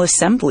General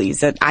Assemblies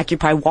that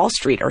Occupy Wall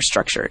Street are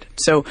structured.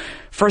 So,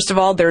 first of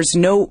all, there's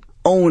no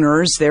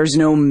owners, there's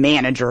no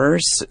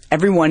managers,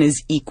 everyone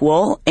is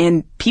equal,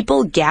 and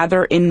people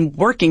gather in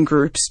working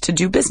groups to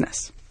do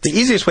business. The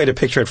easiest way to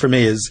picture it for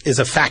me is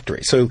a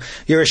factory. So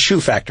you're a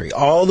shoe factory.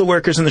 All the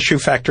workers in the shoe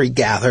factory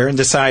gather and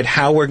decide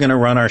how we're going to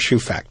run our shoe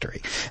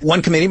factory.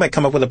 One committee might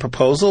come up with a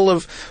proposal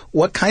of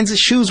what kinds of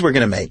shoes we're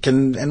going to make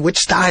and which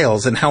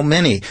styles and how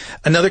many.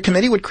 Another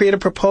committee would create a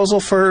proposal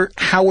for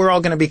how we're all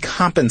going to be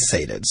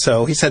compensated.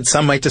 So he said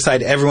some might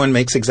decide everyone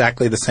makes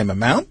exactly the same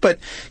amount, but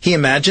he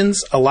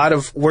imagines a lot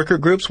of worker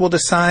groups will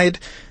decide,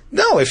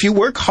 no, if you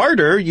work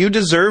harder, you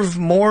deserve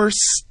more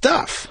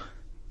stuff.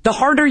 The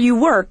harder you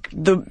work,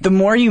 the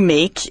more you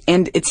make,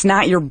 and it's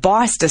not your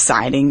boss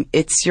deciding,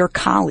 it's your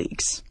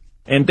colleagues.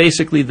 And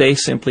basically they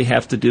simply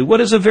have to do what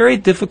is a very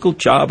difficult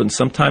job and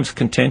sometimes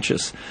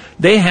contentious.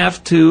 They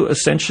have to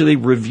essentially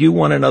review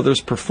one another's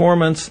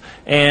performance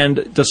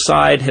and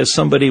decide, has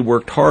somebody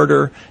worked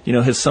harder? You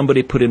know, has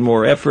somebody put in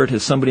more effort?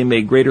 Has somebody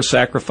made greater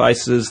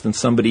sacrifices than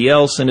somebody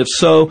else? And if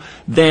so,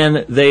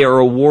 then they are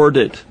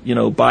awarded, you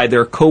know, by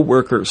their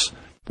coworkers.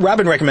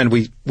 Robin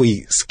recommended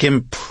we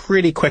skim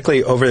pretty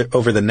quickly over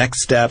the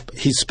next step.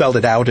 He spelled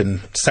it out in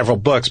several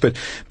books, but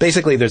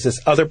basically there's this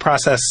other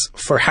process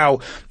for how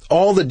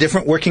all the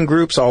different working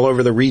groups all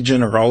over the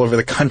region or all over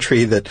the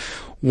country that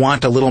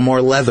want a little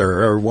more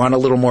leather or want a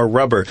little more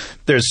rubber.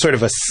 There's sort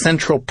of a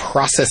central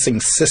processing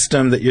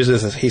system that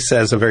uses, as he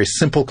says, a very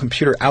simple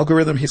computer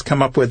algorithm he's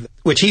come up with,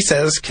 which he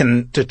says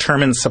can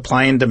determine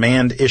supply and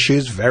demand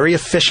issues very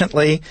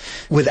efficiently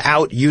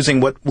without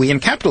using what we in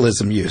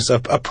capitalism use, a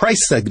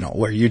price signal,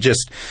 where you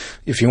just,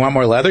 if you want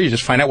more leather, you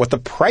just find out what the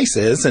price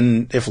is,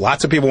 and if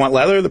lots of people want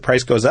leather, the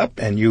price goes up,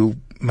 and you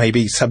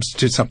maybe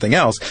substitute something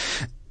else.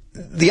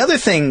 The other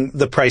thing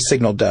the price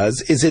signal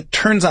does is it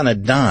turns on a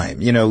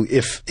dime. You know,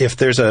 if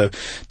there's a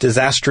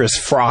disastrous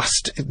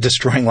frost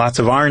destroying lots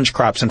of orange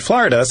crops in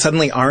Florida,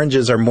 suddenly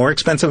oranges are more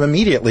expensive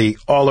immediately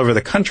all over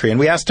the country. And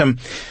we asked him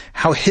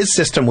how his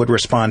system would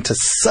respond to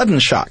sudden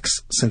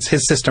shocks, since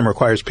his system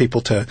requires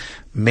people to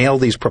mail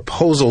these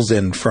proposals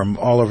in from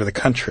all over the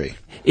country.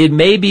 It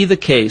may be the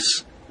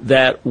case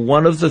that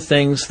one of the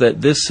things that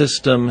this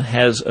system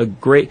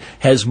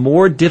has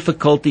more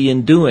difficulty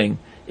in doing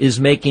is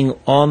making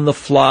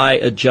on-the-fly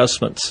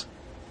adjustments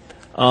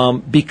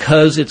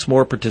because it's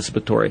more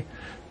participatory.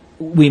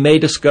 We may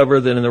discover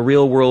that in the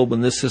real world,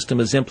 when this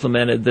system is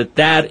implemented,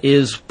 that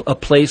is a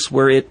place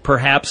where it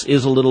perhaps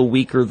is a little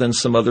weaker than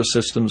some other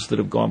systems that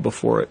have gone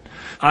before it.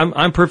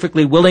 I'm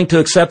perfectly willing to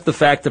accept the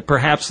fact that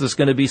perhaps there's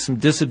going to be some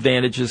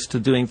disadvantages to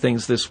doing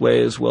things this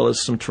way, as well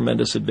as some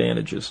tremendous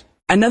advantages.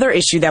 Another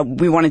issue that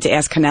we wanted to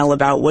ask Hanel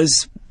about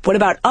was, what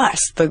about us,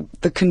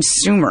 the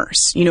consumers?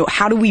 You know,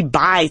 how do we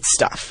buy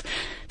stuff?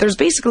 There's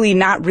basically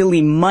not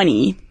really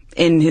money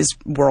in his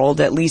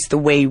world, at least the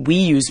way we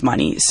use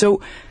money.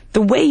 So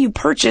the way you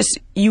purchase,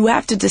 you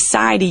have to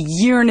decide a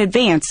year in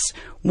advance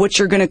what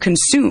you're going to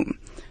consume.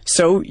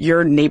 So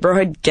your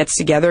neighborhood gets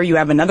together, you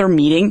have another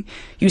meeting,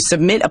 you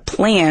submit a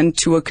plan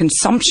to a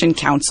consumption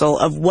council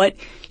of what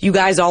you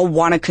guys all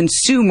want to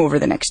consume over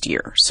the next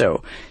year.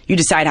 So you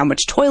decide how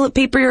much toilet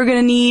paper you're going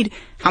to need,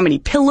 how many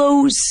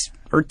pillows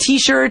or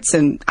t-shirts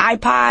and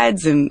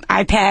iPods and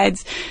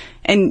iPads.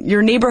 And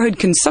your neighborhood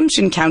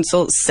consumption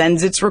council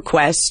sends its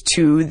request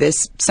to this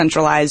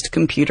centralized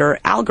computer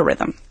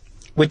algorithm.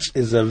 Which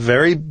is a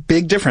very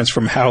big difference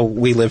from how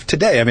we live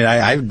today. I mean,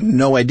 I have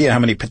no idea how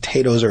many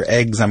potatoes or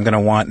eggs I'm going to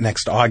want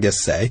next August,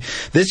 say.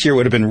 This year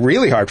would have been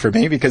really hard for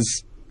me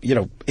because, you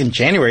know, in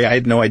January I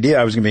had no idea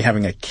I was going to be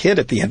having a kid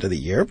at the end of the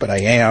year, but I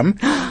am.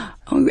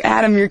 Oh,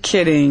 Adam, you're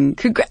kidding.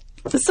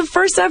 This is the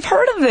first I've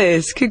heard of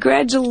this.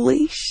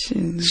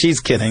 Congratulations. She's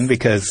kidding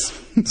because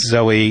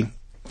Zoe,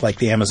 like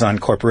the Amazon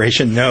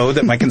Corporation, know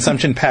that my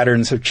consumption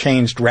patterns have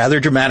changed rather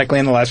dramatically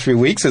in the last few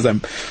weeks as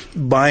I'm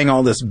buying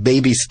all this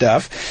baby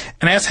stuff.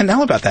 And I asked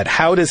Hanel about that.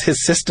 How does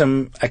his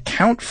system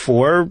account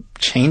for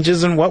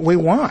changes in what we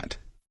want?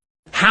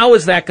 How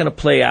is that going to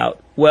play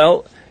out?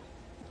 Well,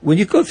 when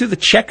you go through the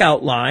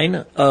checkout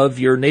line of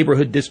your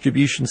neighborhood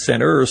distribution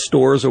center or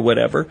stores or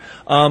whatever,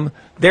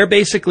 they're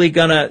basically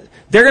they're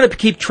going to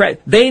keep track.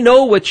 They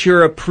know what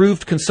your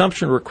approved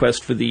consumption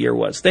request for the year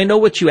was. They know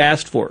what you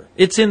asked for.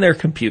 It's in their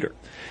computer.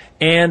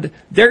 And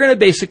they're going to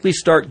basically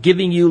start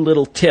giving you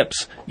little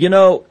tips. You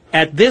know,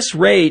 at this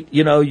rate,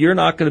 you know, you're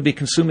not going to be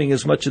consuming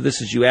as much of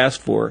this as you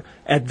asked for.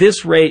 At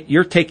this rate,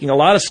 you're taking a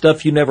lot of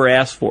stuff you never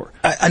asked for.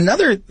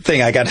 Another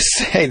thing I got to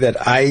say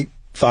that I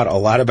thought a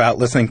lot about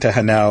listening to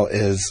Hanel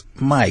is,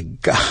 my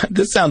God,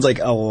 this sounds like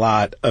a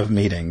lot of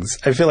meetings.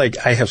 I feel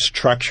like I have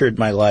structured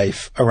my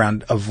life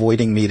around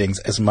avoiding meetings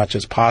as much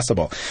as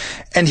possible.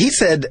 And he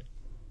said,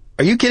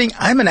 are you kidding?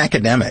 I'm an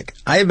academic.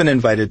 I have been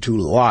invited to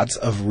lots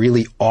of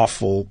really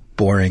awful,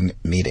 boring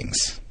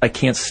meetings. I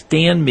can't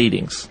stand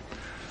meetings.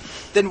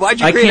 Then why'd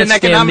you create an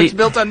economics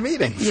built on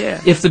meetings?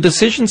 Yeah. If the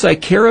decisions I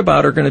care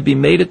about are going to be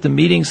made at the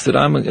meetings that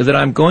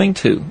I'm going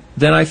to,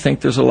 then I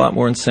think there's a lot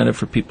more incentive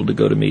for people to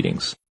go to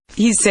meetings.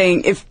 He's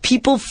saying if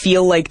people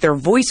feel like their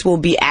voice will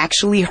be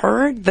actually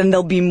heard, then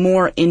they'll be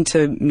more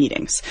into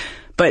meetings.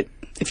 But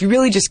if you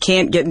really just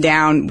can't get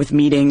down with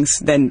meetings,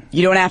 then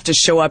you don't have to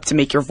show up to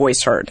make your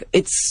voice heard.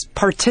 It's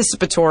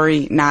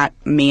participatory, not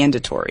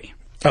mandatory.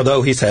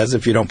 Although he says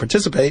if you don't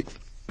participate,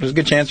 there's a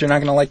good chance you're not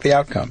going to like the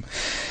outcome.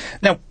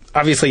 Now,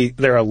 obviously,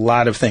 there are a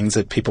lot of things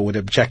that people would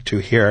object to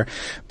here,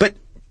 but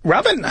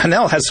Robin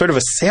Hanel has sort of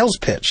a sales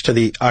pitch to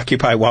the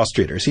Occupy Wall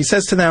Streeters. He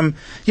says to them,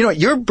 you know what,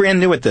 you're brand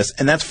new at this,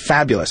 and that's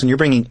fabulous, and you're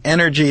bringing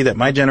energy that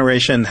my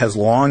generation has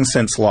long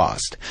since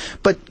lost.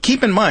 But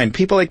keep in mind,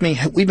 people like me,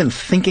 we've been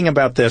thinking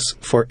about this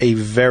for a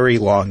very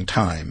long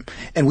time,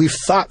 and we've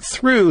thought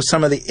through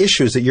some of the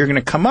issues that you're going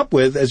to come up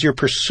with as you're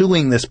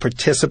pursuing this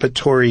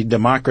participatory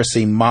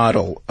democracy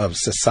model of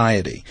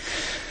society.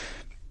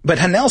 But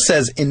Hanel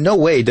says in no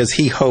way does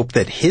he hope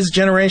that his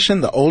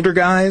generation, the older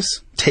guys,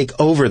 take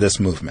over this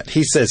movement.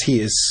 He says he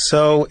is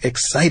so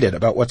excited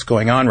about what's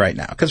going on right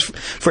now. Because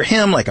for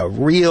him, like a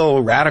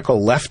real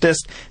radical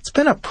leftist, it's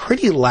been a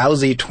pretty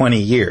lousy 20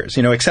 years.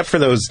 You know, except for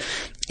those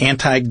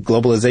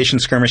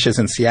anti-globalization skirmishes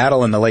in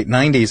Seattle in the late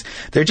 90s,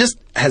 there just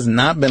has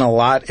not been a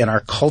lot in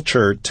our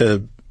culture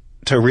to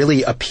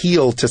really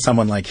appeal to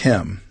someone like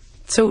him.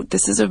 So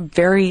this is a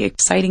very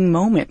exciting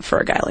moment for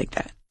a guy like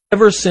that.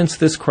 Ever since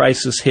this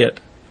crisis hit,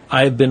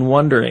 I've been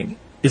wondering,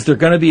 is there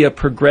going to be a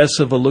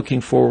progressive, a looking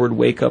forward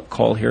wake-up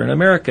call here in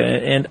America?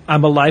 And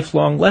I'm a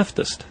lifelong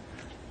leftist.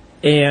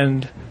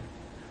 And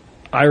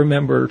I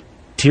remember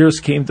tears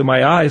came to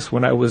my eyes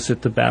when I was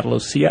at the Battle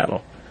of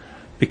Seattle,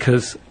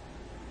 because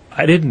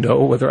I didn't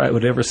know whether I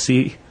would ever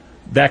see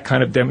that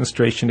kind of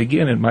demonstration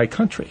again in my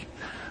country.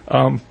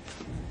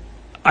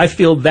 I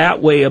feel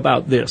that way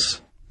about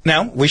this.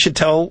 Now, we should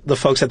tell the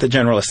folks at the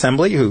General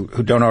Assembly who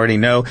don't already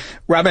know,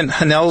 Robin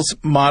Hahnel's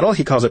model,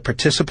 he calls it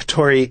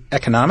participatory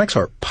economics,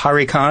 or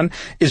PARICON,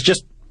 is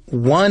just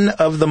one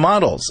of the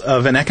models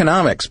of an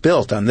economics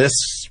built on this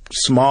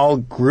small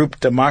group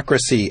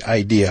democracy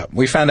idea.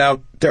 We found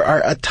out there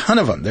are a ton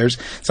of them. There's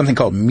something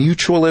called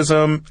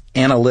mutualism,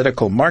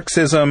 analytical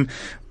Marxism.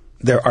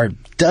 There are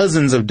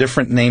dozens of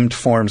different named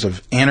forms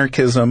of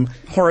anarchism.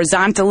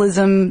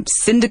 Horizontalism,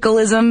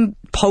 syndicalism,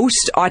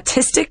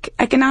 post-autistic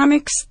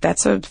economics,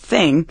 that's a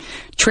thing.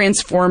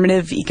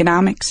 Transformative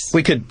economics.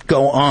 We could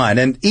go on,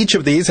 and each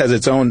of these has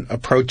its own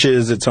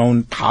approaches, its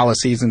own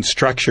policies and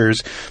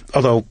structures,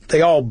 although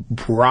they all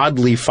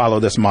broadly follow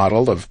this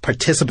model of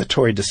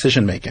participatory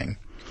decision-making.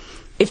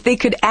 If they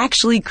could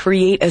actually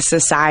create a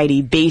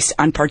society based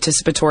on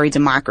participatory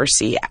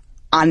democracy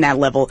on that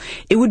level,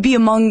 it would be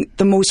among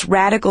the most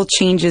radical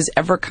changes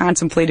ever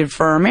contemplated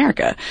for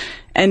America.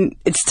 And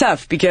it's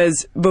tough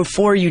because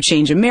before you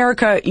change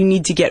America, you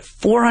need to get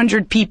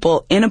 400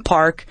 people in a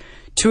park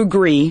to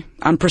agree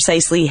on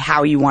precisely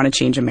how you want to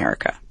change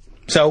America.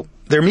 So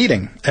they're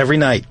meeting every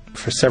night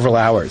for several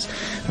hours.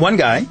 One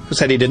guy, who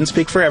said he didn't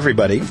speak for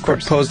everybody,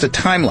 proposed a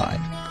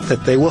timeline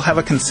that they will have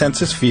a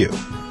consensus view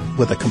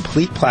with a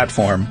complete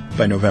platform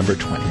by November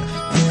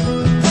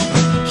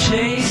 20th.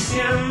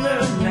 Chasing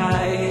the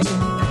night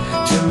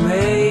to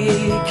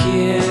make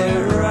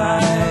it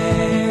right.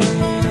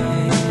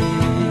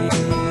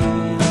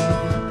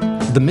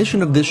 The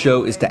mission of this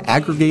show is to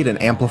aggregate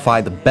and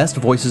amplify the best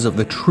voices of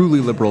the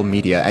truly liberal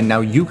media, and now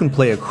you can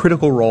play a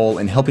critical role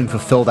in helping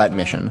fulfill that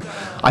mission.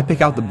 I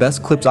pick out the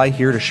best clips I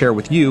hear to share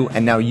with you,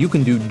 and now you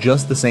can do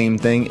just the same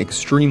thing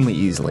extremely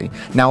easily.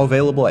 Now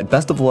available at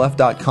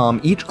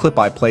bestoftheleft.com, each clip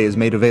I play is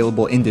made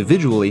available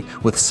individually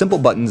with simple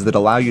buttons that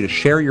allow you to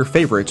share your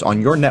favorites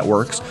on your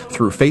networks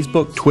through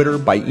Facebook, Twitter,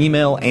 by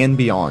email, and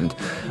beyond.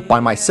 By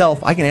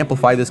myself, I can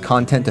amplify this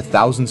content to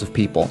thousands of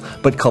people,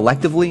 but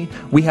collectively,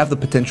 we have the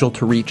potential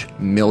to reach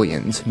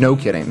millions. No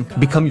kidding.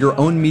 Become your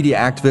own media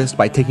activist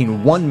by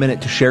taking 1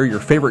 minute to share your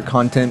favorite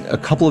content a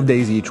couple of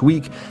days each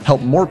week,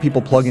 help more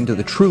people plug into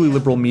the truly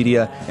liberal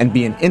media, and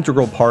be an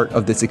integral part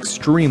of this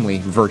extremely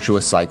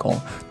virtuous cycle.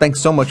 Thanks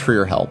so much for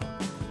your help.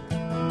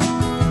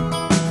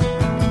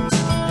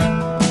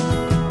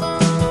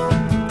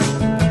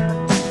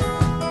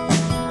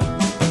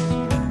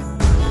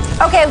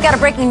 Okay, we've got a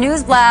breaking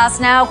news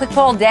blast now. Quick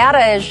poll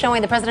data is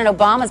showing that President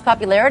Obama's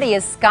popularity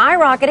is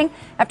skyrocketing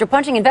after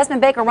punching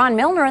investment banker Ron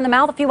Milner in the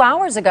mouth a few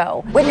hours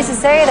ago. Witnesses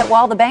say that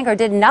while the banker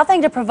did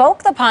nothing to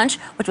provoke the punch,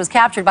 which was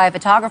captured by a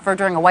photographer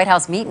during a White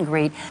House meet and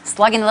greet,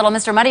 slugging the little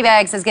Mr.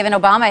 Moneybags has given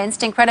Obama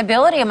instant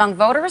credibility among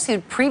voters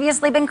who'd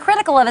previously been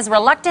critical of his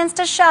reluctance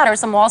to shatter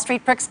some Wall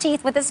Street prick's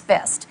teeth with his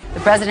fist. The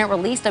president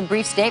released a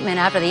brief statement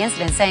after the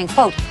incident saying,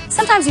 quote,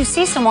 "Sometimes you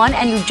see someone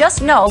and you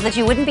just know that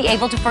you wouldn't be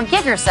able to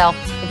forgive yourself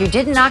if you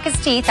didn't knock his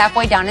teeth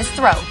halfway down his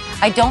throat.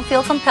 I don't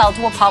feel compelled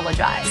to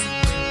apologize."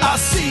 I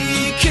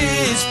see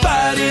kids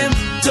fighting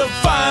to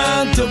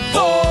find a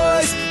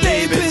voice.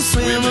 They've been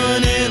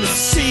swimming in a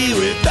sea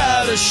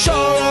without a shore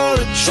or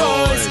a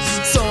choice.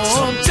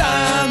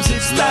 Sometimes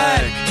it's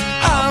like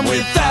I'm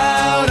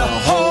without a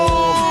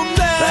home.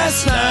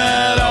 Last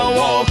night I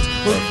walked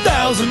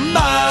 1,000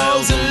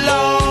 miles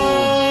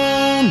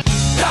alone.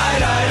 Die,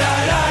 die,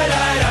 die, die,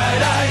 die, die,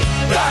 die.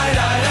 Die,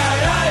 die,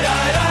 die, die,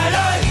 die, die,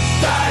 die.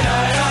 Die,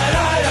 die, die,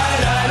 die, die,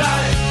 die,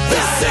 die.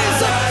 This is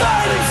a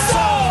fighting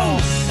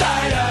song.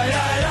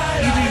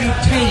 Either you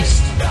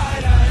taste,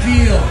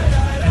 feel,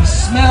 and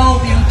smell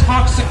the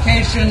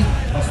intoxication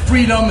of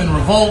freedom and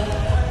revolt,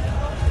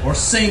 or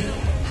sink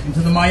into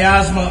the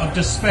miasma of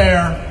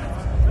despair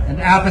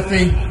and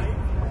apathy.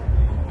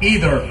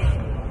 Either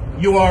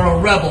you are a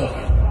rebel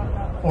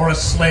or a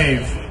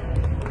slave.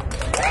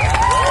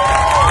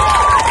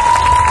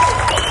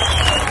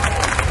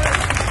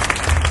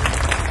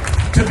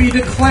 To be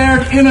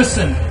declared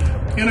innocent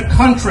in a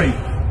country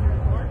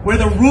where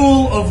the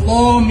rule of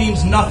law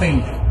means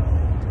nothing,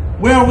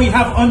 where we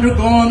have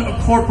undergone a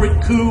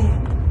corporate coup,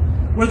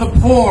 where the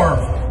poor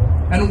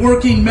and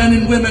working men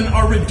and women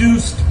are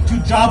reduced to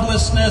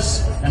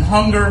joblessness and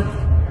hunger,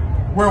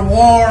 where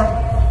war,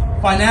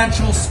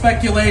 financial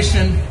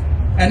speculation,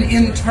 and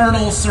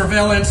internal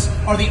surveillance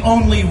are the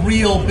only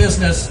real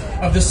business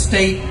of the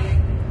state,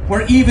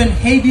 where even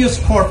habeas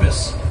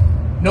corpus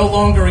no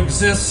longer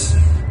exists,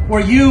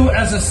 where you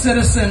as a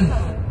citizen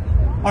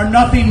are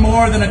nothing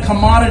more than a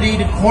commodity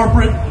to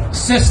corporate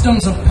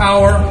systems of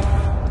power,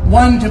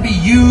 one to be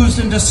used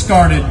and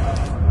discarded,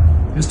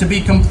 is to be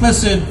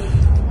complicit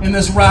in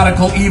this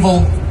radical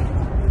evil.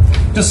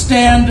 To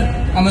stand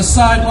on the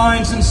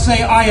sidelines and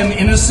say, "I am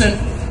innocent,"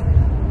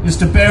 is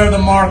to bear the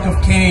mark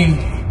of Cain.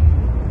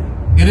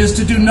 It is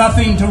to do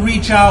nothing to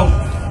reach out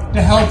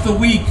to help the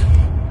weak,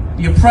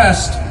 the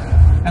oppressed,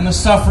 and the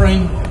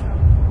suffering,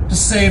 to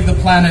save the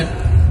planet.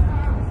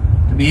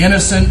 To be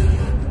innocent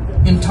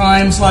in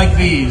times like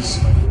these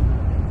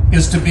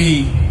is to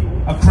be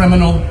a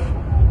criminal.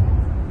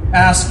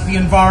 Ask the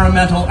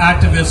environmental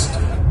activist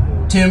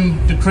Tim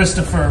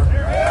DeChristopher,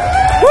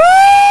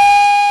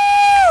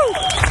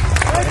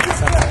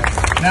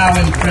 now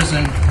in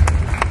prison.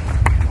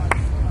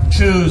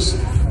 Choose,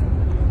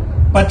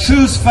 but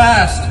choose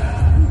fast.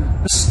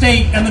 The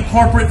state and the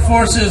corporate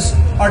forces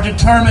are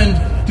determined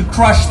to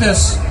crush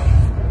this.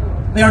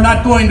 They are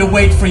not going to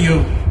wait for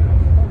you.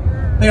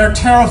 They are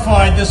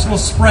terrified this will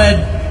spread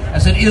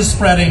as it is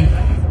spreading.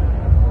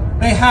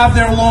 They have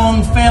their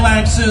long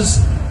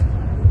phalanxes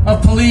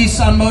of police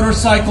on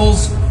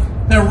motorcycles,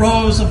 their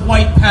rows of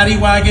white paddy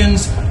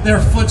wagons,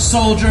 their foot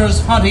soldiers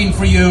hunting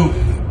for you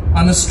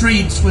on the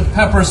streets with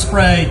pepper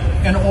spray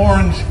and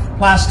orange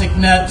plastic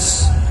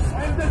nets.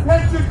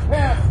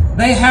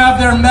 They have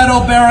their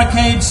metal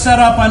barricades set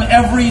up on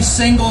every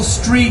single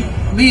street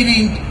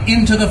leading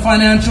into the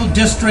financial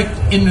district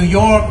in New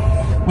York,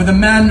 where the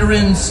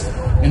mandarins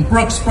in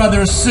Brooks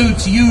Brothers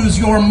suits use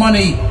your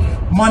money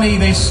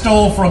they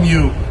stole from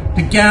you,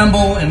 to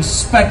gamble and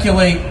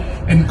speculate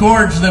and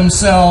gorge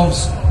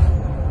themselves,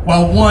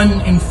 while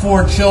 1 in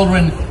 4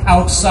 children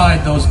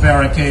outside those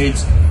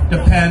barricades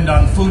depend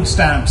on food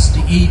stamps to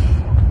eat.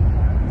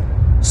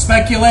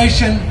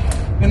 Speculation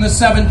in the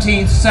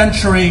 17th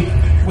century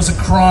was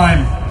a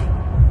crime.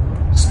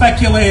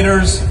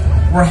 Speculators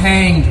were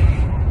hanged.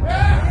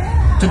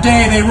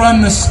 Today they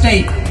run the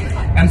state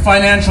and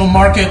financial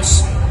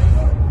markets.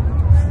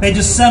 They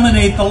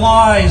disseminate the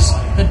lies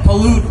that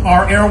pollute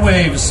our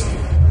airwaves.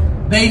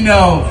 They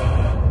know,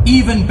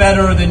 even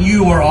better than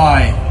you or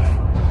I,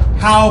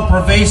 how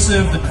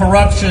pervasive the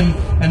corruption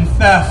and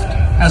theft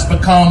has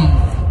become,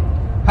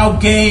 how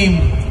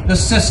game the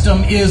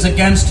system is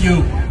against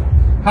you,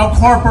 how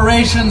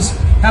corporations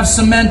have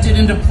cemented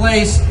into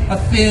place a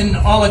thin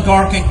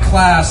oligarchic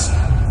class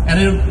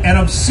and an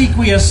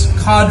obsequious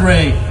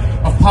cadre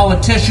of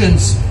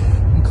politicians,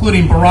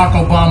 including Barack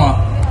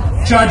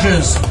Obama,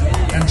 judges,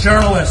 and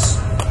journalists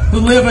who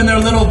live in their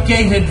little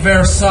gated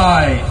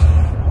Versailles,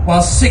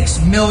 while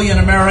 6 million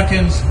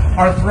Americans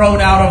are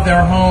thrown out of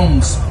their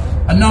homes,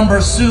 a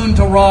number soon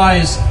to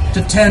rise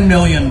to 10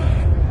 million,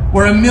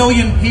 where 1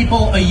 million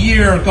people a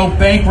year go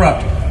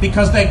bankrupt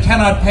because they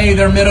cannot pay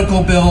their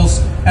medical bills,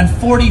 and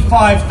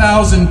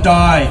 45,000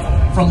 die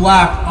from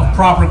lack of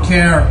proper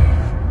care,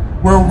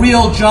 where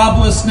real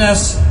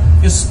joblessness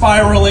is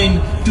spiraling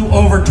to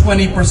over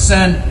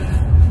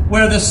 20%,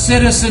 where the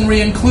citizenry,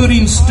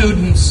 including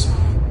students,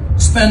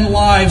 spend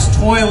lives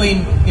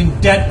toiling in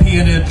debt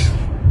peonage,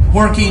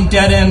 working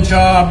dead-end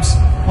jobs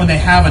when they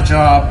have a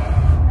job,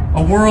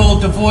 a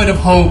world devoid of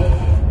hope,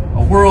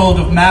 a world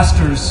of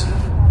masters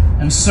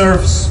and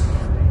serfs.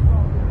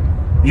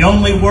 The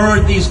only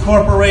word these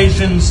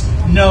corporations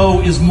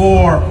know is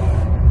more.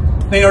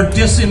 They are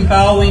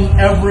disemboweling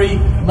every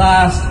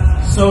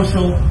last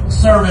social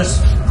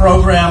service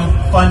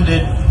program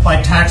funded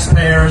by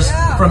taxpayers,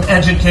 from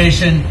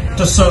education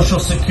to Social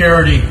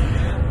Security,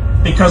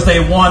 because they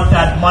want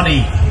that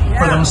money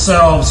for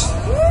themselves.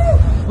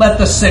 Let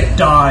the sick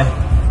die.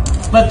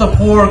 Let the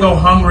poor go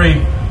hungry.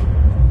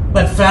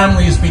 Let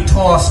families be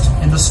tossed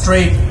in the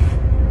street.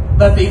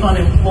 Let the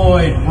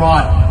unemployed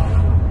rot.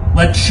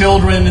 Let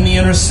children in the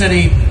inner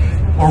city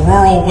or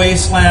rural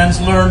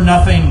wastelands learn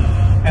nothing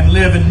and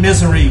live in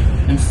misery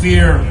and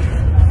fear.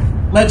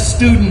 Let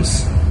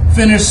students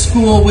finish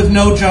school with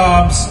no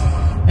jobs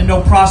and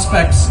no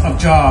prospects of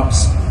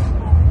jobs.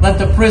 Let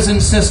the prison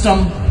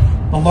system,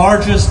 the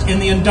largest in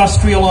the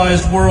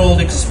industrialized world,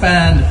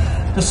 expand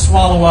to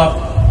swallow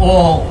up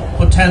all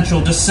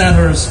potential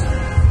dissenters.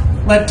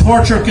 Let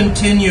torture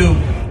continue.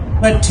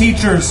 Let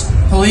teachers,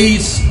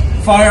 police,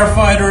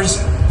 firefighters,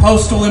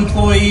 postal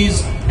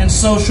employees, and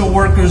social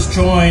workers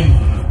join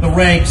the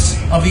ranks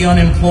of the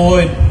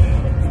unemployed.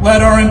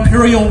 Let our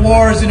imperial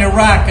wars in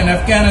Iraq and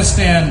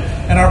Afghanistan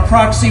and our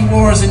proxy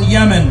wars in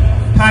Yemen,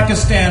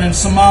 Pakistan, and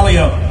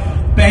Somalia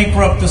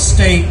bankrupt the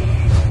state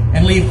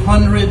and leave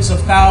hundreds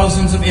of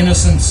thousands of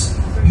innocents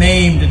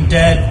maimed and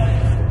dead.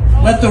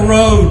 Let the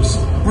roads,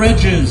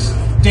 bridges,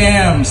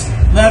 dams,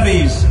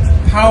 levees,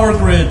 power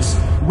grids,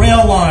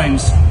 rail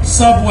lines,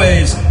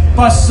 subways,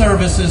 bus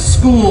services,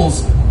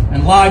 schools,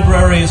 and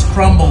libraries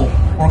crumble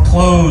or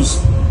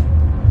close.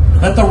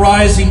 Let the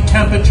rising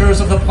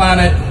temperatures of the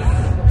planet,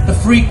 the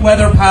freak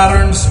weather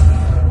patterns,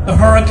 the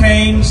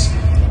hurricanes,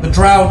 the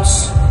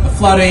droughts, the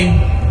flooding,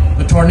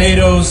 the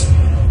tornadoes,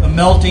 the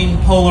melting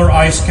polar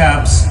ice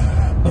caps,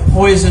 the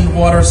poisoned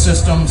water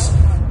systems,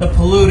 the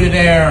polluted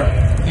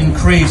air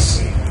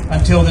increase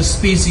until the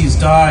species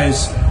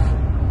dies.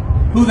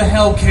 Who the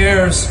hell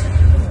cares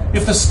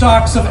if the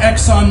stocks of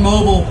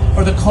ExxonMobil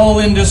or the coal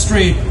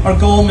industry or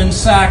Goldman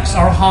Sachs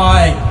are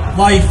high?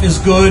 Life is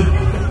good.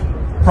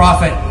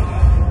 Profit,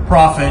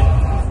 profit,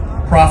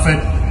 profit.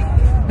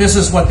 This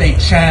is what they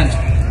chant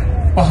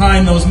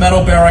behind those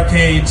metal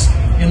barricades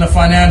in the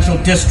financial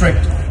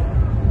district.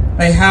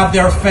 They have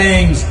their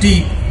fangs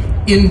deep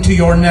into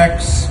your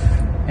necks,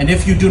 and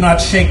if you do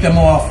not shake them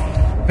off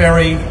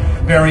very,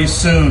 very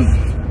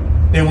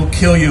soon, they will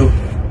kill you,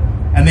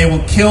 and they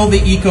will kill the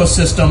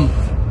ecosystem,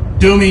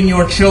 dooming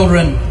your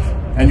children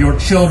and your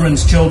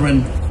children's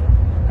children.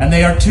 And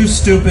they are too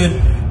stupid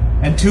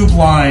and too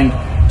blind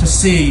to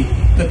see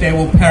that they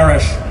will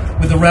perish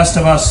with the rest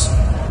of us.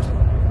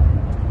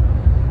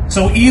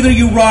 So either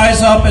you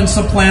rise up and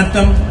supplant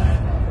them,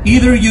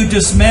 either you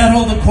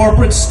dismantle the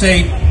corporate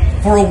state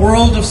for a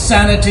world of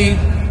sanity,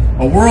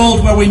 a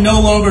world where we no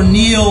longer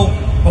kneel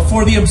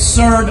before the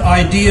absurd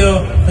idea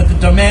that the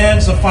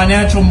demands of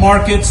financial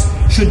markets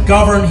should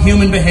govern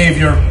human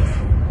behavior,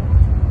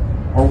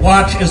 or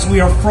watch as we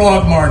are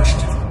frog-marched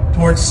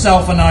towards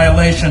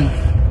self-annihilation.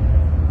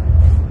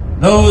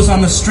 Those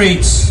on the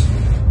streets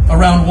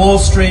around Wall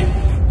Street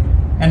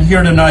and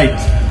here tonight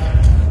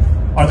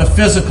are the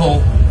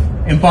physical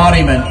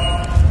embodiment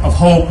of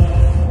hope.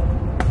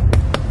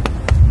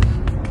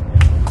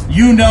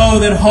 You know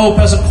that hope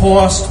has a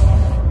cost,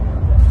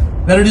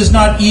 that it is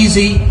not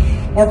easy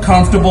or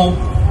comfortable,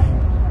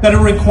 that it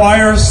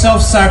requires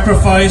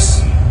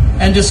self-sacrifice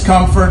and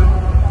discomfort,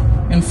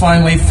 and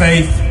finally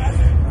faith.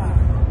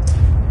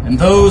 And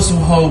those who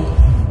hope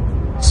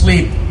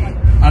sleep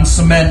on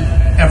cement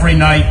every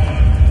night,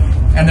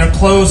 and their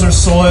clothes are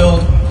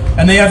soiled,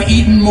 and they have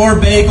eaten more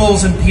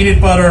bagels and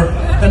peanut butter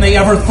than they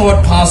ever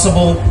thought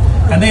possible,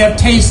 and they have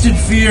tasted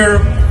fear,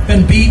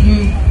 been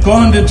beaten,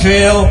 gone to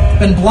jail,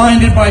 been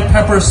blinded by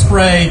pepper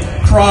spray,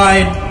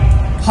 cried,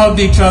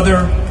 hugged each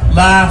other,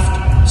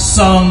 laughed,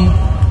 sung,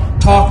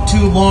 talked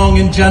too long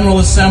in general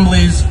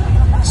assemblies,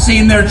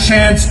 seen their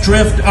chants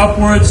drift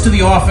upwards to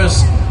the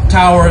office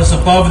towers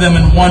above them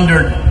and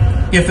wondered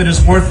if it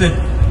is worth it,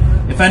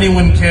 if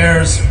anyone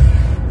cares,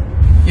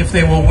 if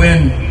they will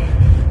win.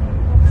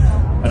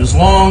 But as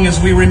long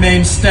as we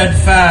remain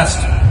steadfast,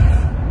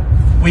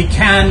 we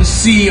can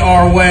see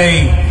our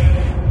way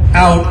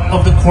out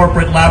of the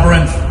corporate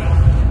labyrinth.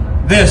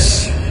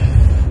 This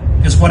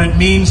is what it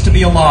means to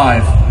be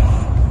alive.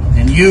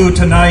 And you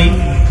tonight,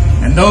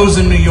 and those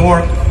in New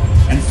York,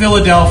 and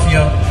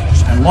Philadelphia,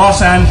 and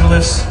Los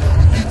Angeles,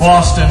 and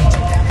Boston,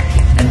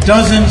 and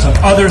dozens of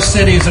other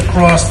cities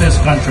across this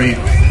country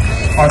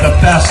are the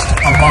best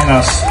among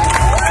us.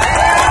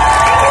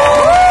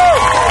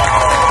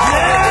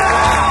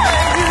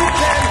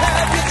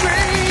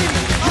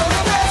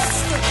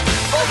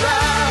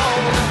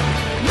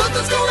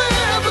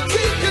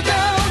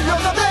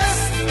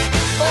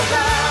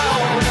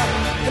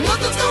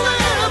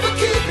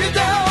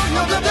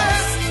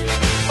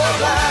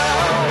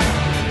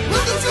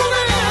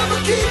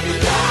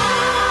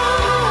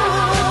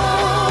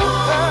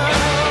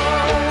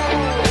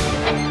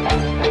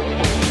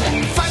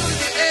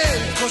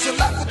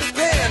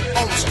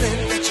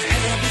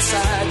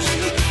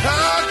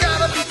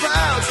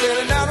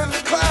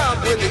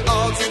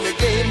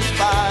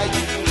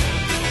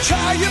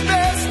 Try your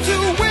best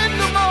to win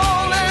them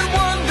all, and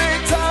one day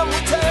time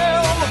will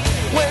tell.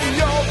 When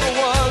you're the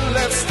one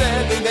left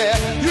standing there,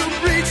 you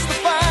reach the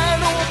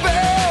final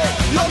bell.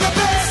 You're the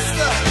best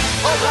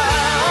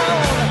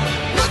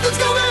around. Nothing's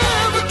gonna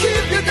ever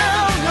keep you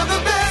down. You're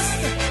the best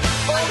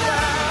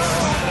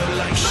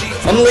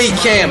around. I'm Lee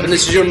Camp, and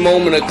this is your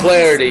moment of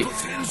clarity.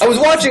 I was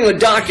watching a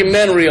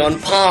documentary on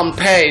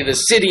Pompeii, the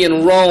city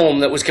in Rome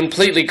that was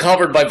completely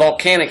covered by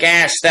volcanic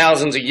ash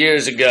thousands of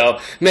years ago,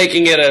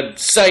 making it a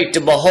sight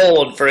to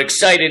behold for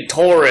excited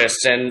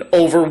tourists and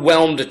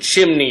overwhelmed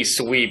chimney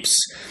sweeps.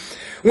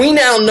 We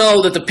now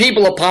know that the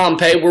people of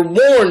Pompeii were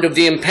warned of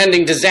the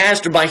impending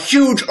disaster by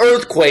huge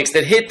earthquakes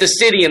that hit the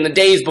city in the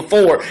days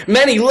before.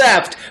 Many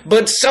left,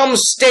 but some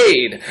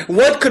stayed.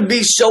 What could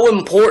be so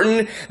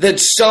important that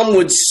some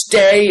would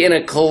stay in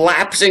a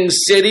collapsing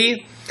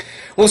city?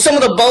 Well, some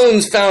of the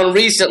bones found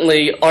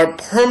recently are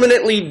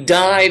permanently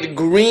dyed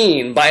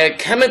green by a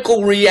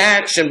chemical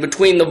reaction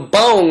between the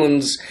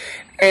bones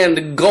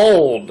and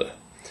gold.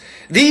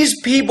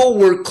 These people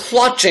were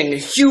clutching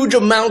huge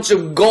amounts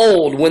of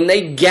gold when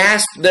they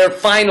gasped their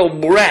final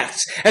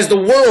breaths. As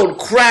the world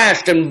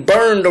crashed and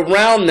burned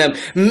around them,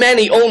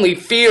 many only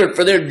feared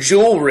for their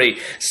jewelry.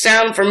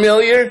 Sound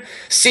familiar?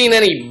 Seen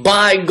any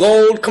buy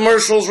gold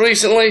commercials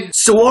recently?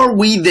 So are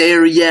we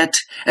there yet?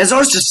 As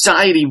our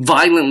society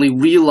violently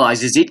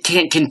realizes it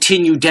can't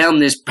continue down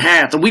this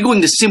path, are we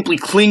going to simply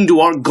cling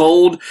to our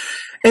gold?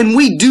 And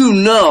we do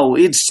know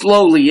it's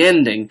slowly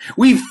ending.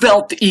 We've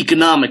felt the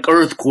economic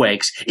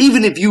earthquakes.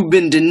 Even if you've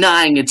been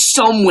denying it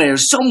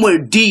somewhere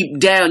deep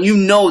down, you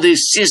know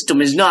this system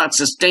is not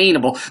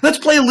sustainable. Let's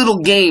play a little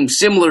game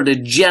similar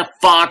to Jeff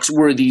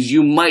Foxworthy's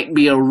You Might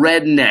Be a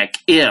Redneck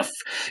If.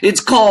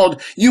 It's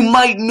called You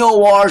Might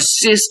Know Our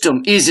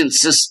System Isn't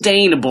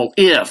Sustainable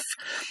If.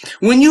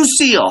 When you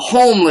see a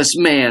homeless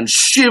man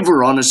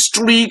shiver on a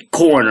street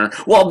corner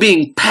while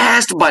being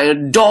passed by a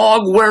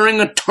dog wearing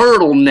a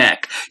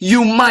turtleneck,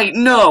 you might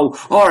know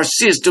our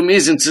system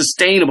isn't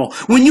sustainable.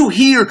 When you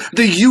hear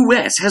the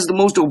U.S. has the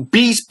most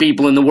obese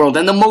people in the world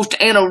and the most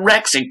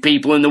anorexic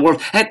people in the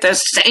world at the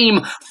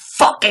same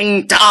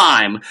fucking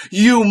time.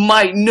 You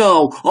might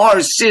know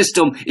our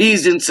system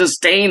isn't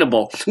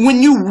sustainable.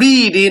 When you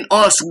read in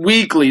Us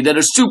Weekly that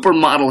a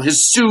supermodel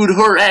has sued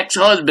her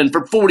ex-husband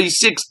for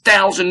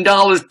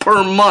 $46,000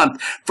 per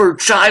month for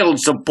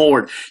child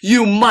support,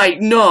 you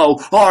might know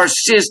our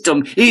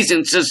system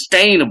isn't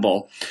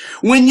sustainable.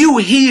 When you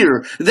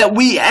hear that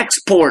we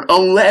export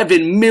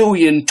 11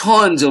 million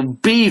tons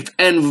of beef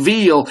and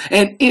veal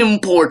and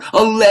import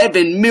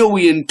 11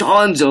 million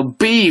tons of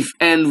beef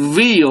and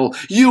veal,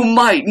 you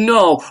might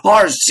know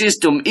our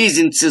system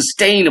isn't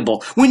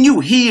sustainable. When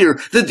you hear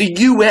that the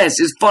U.S.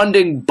 is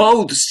funding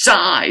both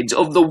sides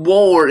of the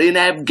war in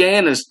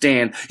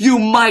Afghanistan, you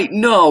might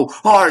know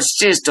our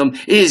system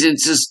isn't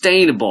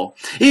sustainable.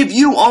 If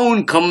you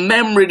own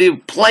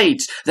commemorative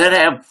plates that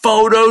have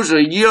photos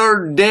of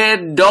your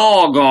dead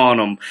dog on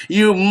them,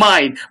 you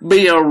might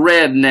be a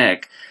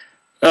redneck.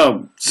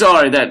 Oh,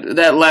 sorry,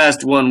 that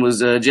last one was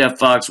Jeff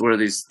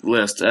Foxworthy's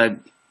list.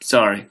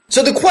 Sorry.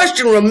 So the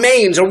question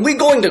remains, are we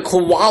going to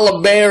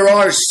koala bear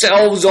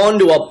ourselves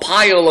onto a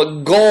pile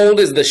of gold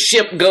as the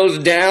ship goes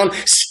down,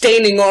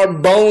 staining our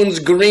bones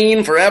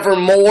green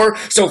forevermore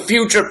so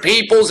future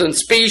peoples and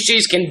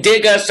species can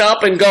dig us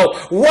up and go,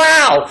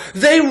 wow,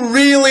 they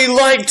really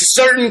liked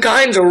certain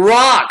kinds of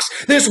rocks.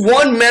 This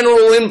one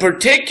mineral in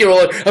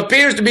particular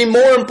appears to be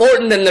more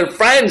important than their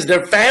friends,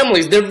 their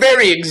families, their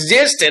very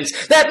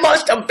existence. That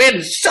must have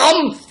been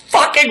some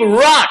fucking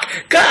rock!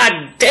 God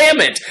damn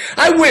it!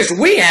 I wish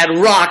we had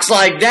rocks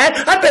like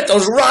that. I bet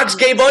those rocks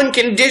gave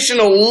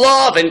unconditional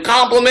love and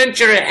compliment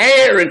your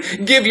hair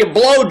and give you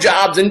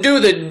blowjobs and do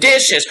the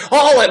dishes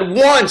all at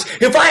once.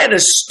 If I had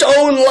a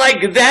stone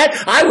like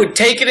that, I would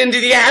take it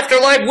into the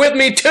afterlife with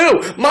me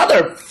too.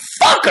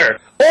 Motherfucker!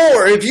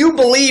 Or if you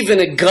believe in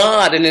a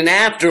god and an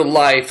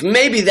afterlife,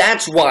 maybe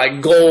that's why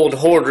gold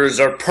hoarders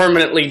are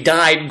permanently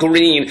dyed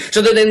green,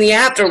 so that in the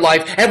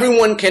afterlife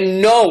everyone can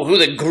know who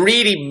the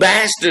greedy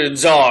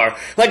bastards are.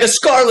 Like a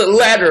scarlet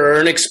letter or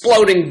an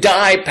exploding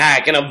dye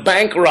pack in a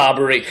bank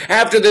robbery.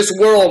 After this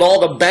world, all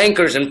the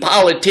bankers and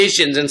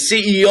politicians and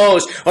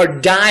CEOs are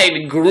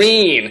dyed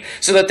green,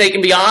 so that they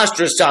can be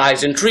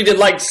ostracized and treated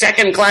like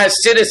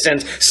second-class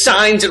citizens.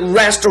 Signs at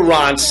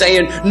restaurants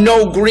saying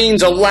no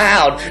greens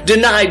allowed,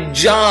 denied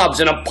jobs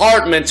and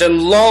apartments and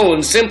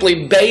loans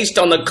simply based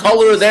on the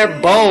color of their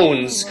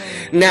bones.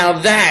 Now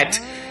that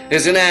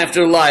is an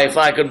afterlife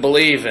I could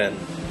believe in.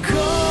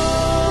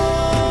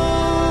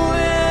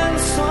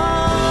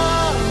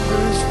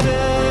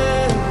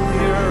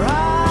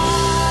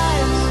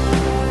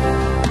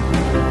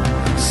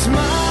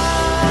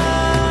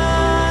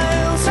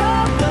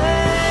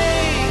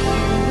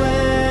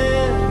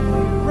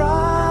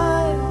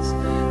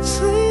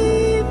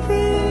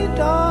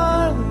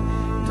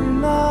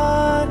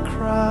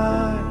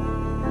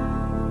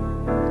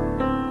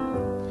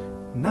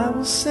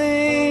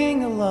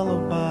 Sing a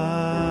lullaby.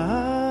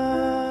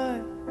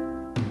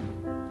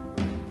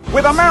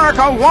 With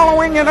America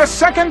wallowing in a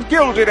second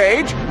Gilded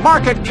Age,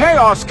 market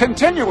chaos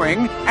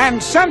continuing, and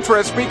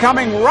centrists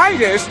becoming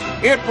rightist,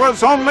 it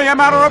was only a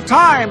matter of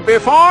time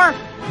before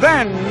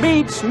then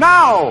meets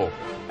now.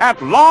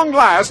 At long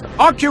last,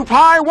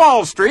 Occupy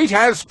Wall Street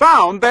has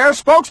found their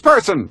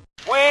spokesperson.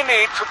 We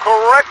need to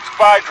correct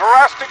by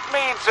drastic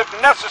means, if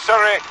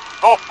necessary,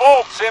 the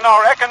faults in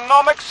our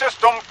economic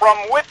system from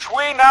which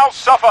we now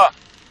suffer.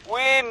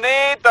 We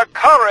need the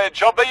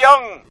courage of the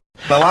young.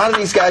 A lot of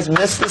these guys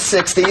miss the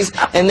 60s,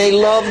 and they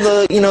love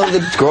the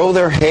grow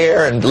their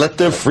hair and let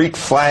their freak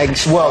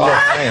flags fly.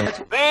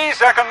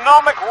 These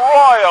economic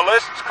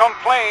royalists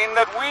complain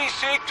that we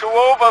seek to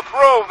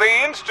overthrow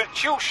the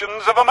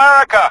institutions of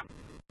America.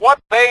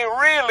 What they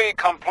really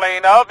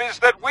complain of is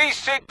that we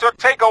seek to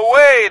take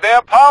away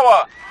their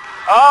power.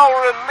 Our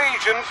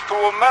allegiance to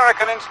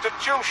American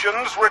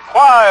institutions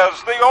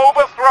requires the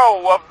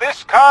overthrow of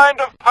this kind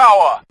of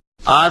power.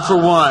 I, for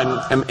one,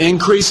 am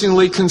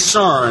increasingly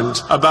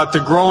concerned about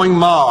the growing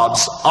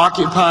mobs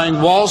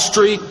occupying Wall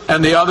Street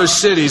and the other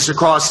cities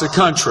across the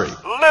country.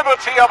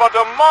 Liberty of a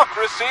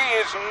democracy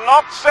is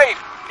not safe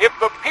if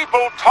the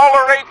people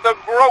tolerate the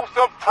growth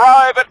of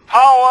private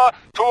power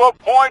to a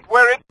point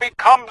where it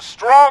becomes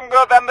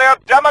stronger than their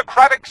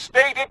democratic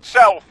state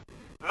itself.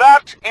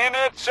 That, in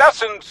its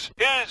essence,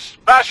 is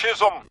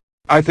fascism.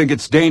 I think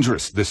it's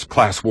dangerous, this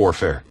class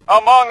warfare.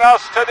 Among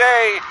us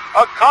today,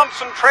 a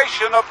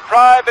concentration of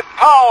private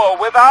power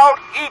without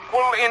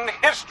equal in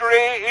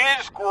history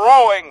is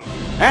growing.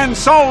 And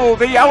so,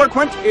 the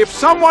eloquent, if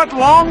somewhat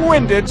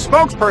long-winded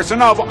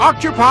spokesperson of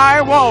Occupy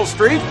Wall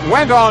Street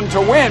went on to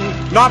win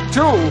not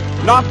 2,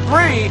 not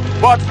 3,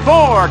 but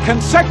 4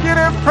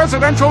 consecutive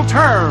presidential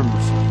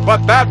terms.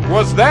 But that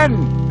was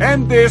then,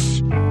 and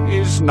this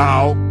is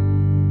now.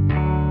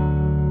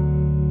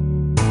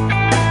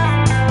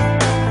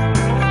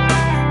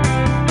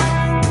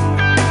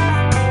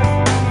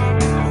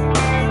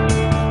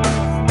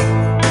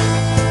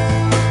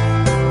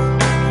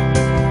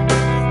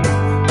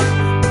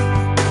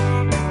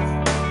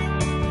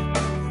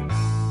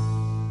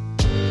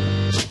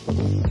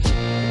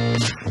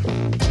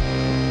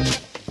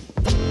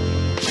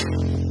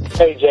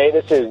 Hey, Jay,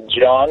 this is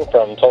John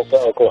from Tulsa,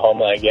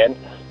 Oklahoma again.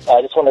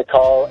 I just want to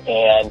call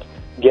and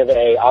give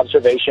a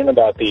observation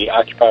about the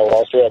Occupy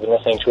Wall Street. I've been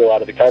listening to a lot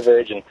of the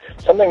coverage, and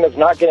something that's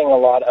not getting a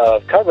lot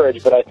of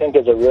coverage, but I think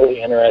is a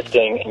really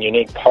interesting and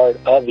unique part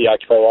of the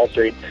Occupy Wall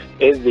Street,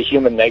 is the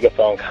human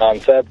megaphone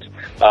concept.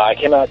 I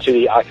came out to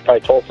the Occupy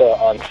Tulsa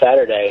on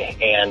Saturday,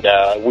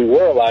 and we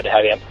were allowed to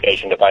have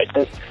amplification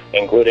devices,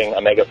 including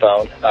a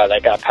megaphone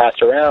that got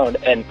passed around.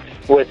 And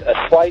with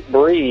a slight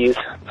breeze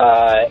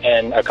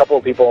and a couple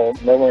of people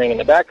murmuring in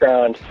the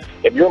background,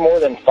 if you're more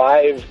than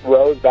 5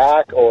 rows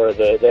back or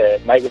the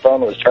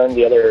microphone was turned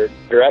the other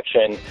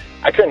direction,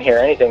 I couldn't hear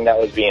anything that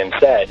was being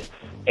said.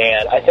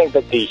 And I think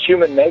that the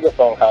human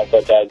megaphone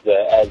concept, as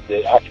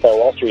the Occupy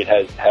Wall Street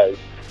has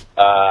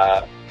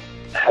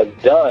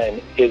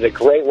done, is a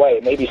great way.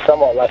 It may be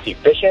somewhat less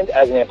efficient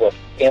as an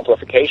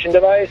amplification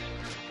device.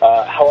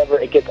 However,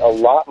 it gets a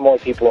lot more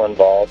people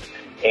involved.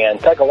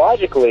 And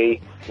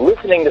psychologically,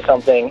 listening to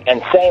something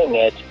and saying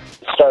it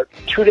start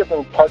 2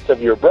 different parts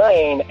of your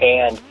brain,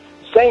 and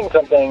saying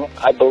something,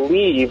 I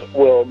believe,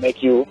 will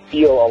make you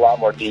feel a lot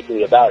more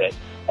deeply about it.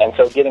 And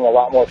so getting a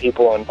lot more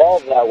people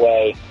involved that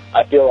way,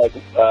 I feel like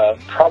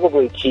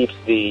probably keeps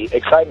the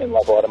excitement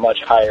level at a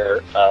much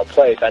higher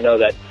place. I know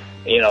that,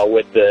 you know,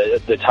 with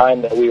the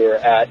time that we were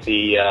at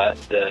the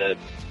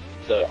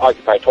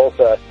Occupy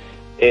Tulsa,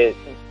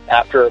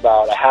 after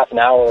about a half an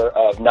hour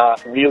of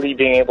not really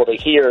being able to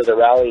hear the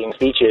rallying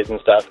speeches and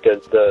stuff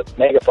because the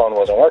megaphone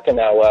wasn't working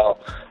that well,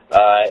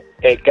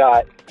 it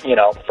got, you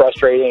know,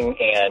 frustrating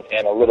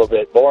and a little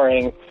bit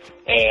boring,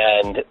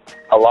 and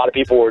a lot of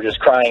people were just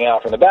crying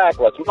out from the back,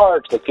 let's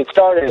march, let's get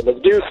started,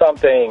 let's do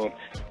something,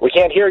 we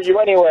can't hear you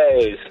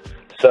anyways.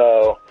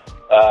 So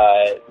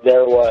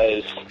there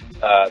was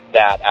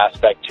that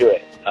aspect to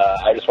it.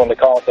 I just wanted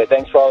to call and say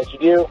thanks for all that you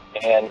do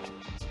and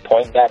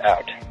point that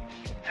out.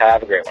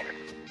 Have a great one.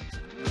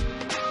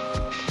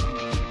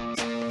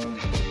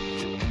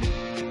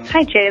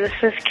 Hi, Jay. This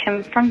is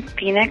Kim from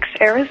Phoenix,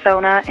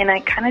 Arizona, and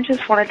I kind of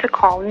just wanted to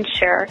call and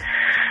share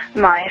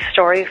my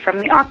story from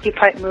the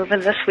Occupy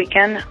movement this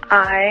weekend.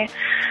 I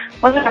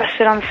was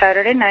arrested on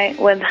Saturday night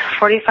with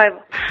 45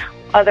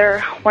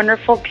 other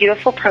wonderful,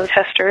 beautiful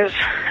protesters.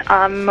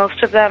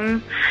 Most of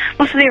the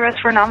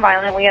arrests were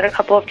nonviolent. We had a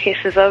couple of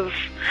cases of,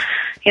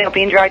 you know,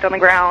 being dragged on the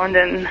ground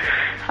and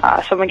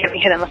someone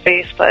getting hit in the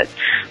face, but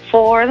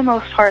for the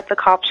most part, the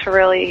cops were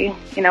really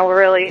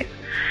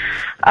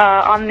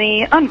on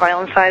the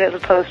unviolent side as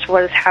opposed to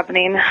what is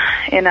happening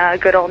in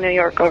good old New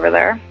York over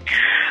there.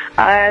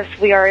 As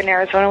we are in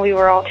Arizona, we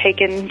were all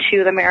taken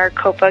to the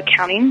Maricopa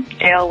County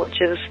Jail,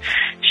 which is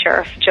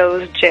Sheriff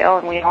Joe's jail,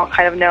 and we all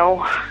kind of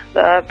know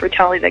the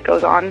brutality that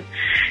goes on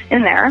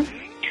in there.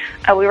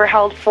 We were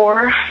held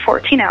for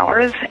 14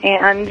 hours,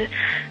 and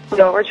we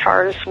were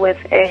charged with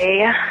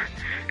a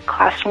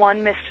Class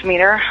 1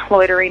 misdemeanor,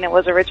 loitering. It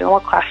was original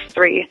Class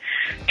 3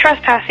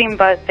 trespassing,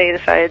 but they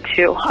decided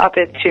to up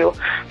it to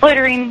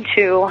loitering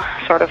to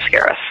sort of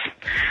scare us.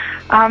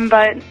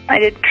 But I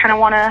did kind of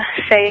want to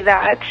say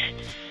that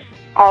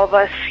all of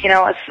us, you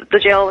know, as the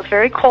jail was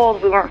very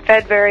cold, we weren't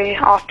fed very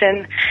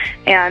often,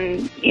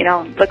 and, you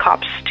know, the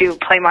cops do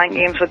play mind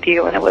games with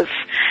you, and it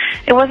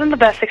wasn't the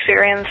best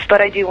experience,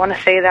 but I do want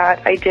to say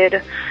that I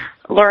did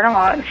learn a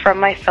lot from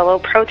my fellow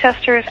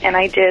protesters, and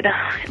I did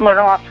learn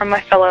a lot from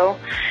my fellow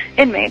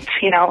inmates,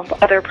 you know,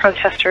 other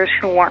protesters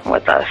who weren't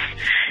with us.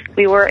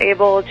 We were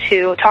able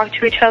to talk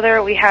to each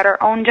other. We had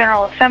our own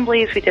general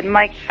assemblies. We did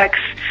mic checks.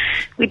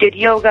 We did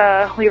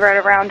yoga. We ran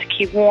around to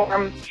keep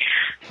warm.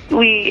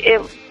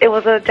 It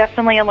was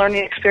definitely a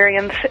learning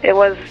experience. It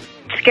was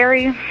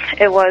scary.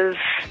 It was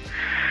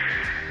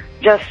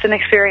just an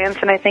experience,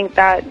 and I think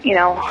that, you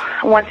know,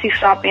 once you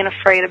stop being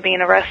afraid of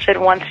being arrested,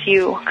 once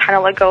you kind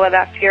of let go of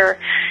that fear,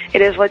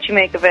 it is what you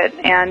make of it,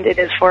 and it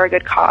is for a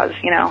good cause.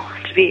 You know,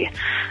 to be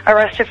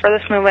arrested for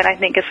this movement, I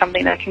think, is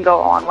something that can go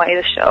a long way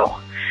to show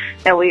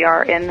that we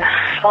are in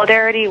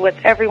solidarity with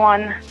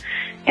everyone,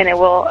 and it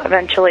will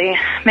eventually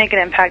make an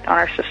impact on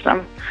our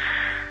system.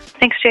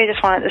 Thanks, Jay.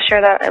 Just wanted to share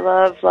that. I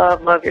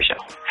love your show.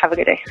 Have a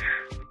good day.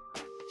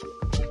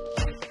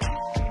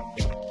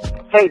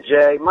 Hey,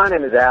 Jay. My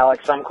name is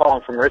Alex. I'm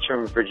calling from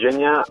Richmond,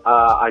 Virginia.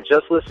 I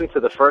just listened to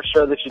the first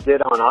show that you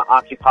did on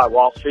Occupy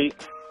Wall Street.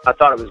 I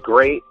thought it was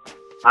great.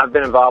 I've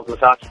been involved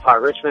with Occupy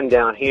Richmond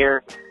down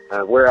here.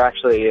 I'm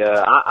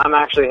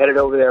actually headed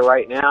over there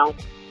right now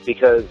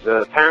because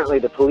apparently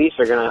the police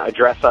are going to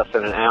address us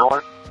in an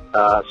hour.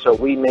 So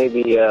they may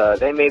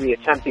be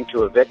attempting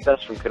to evict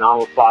us from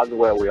Kanawha Plaza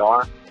where we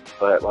are.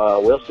 But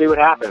we'll see what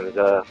happens.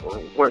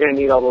 We're going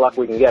to need all the luck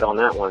we can get on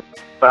that one.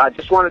 But I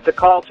just wanted to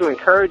call to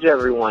encourage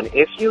everyone,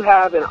 if you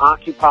have an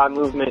Occupy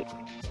movement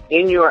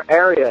in your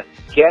area,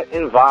 get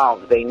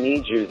involved. They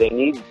need you. They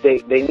need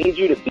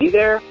you to be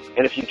there.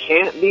 And if you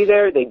can't be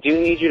there, they do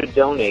need you to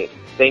donate.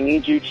 They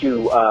need you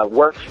to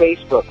work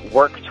Facebook,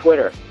 work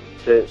Twitter,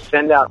 to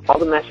send out all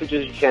the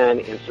messages you can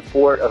in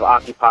support of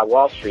Occupy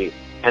Wall Street.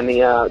 And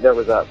there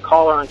was a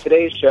caller on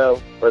today's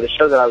show, or the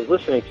show that I was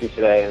listening to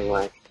today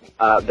anyway,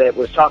 that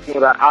was talking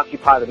about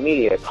Occupy the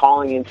Media,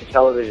 calling into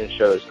television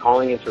shows,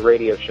 calling into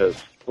radio shows.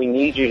 We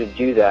need you to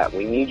do that.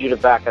 We need you to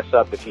back us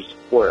up if you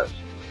support us.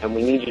 And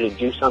we need you to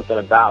do something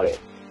about it.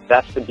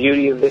 That's the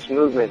beauty of this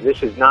movement.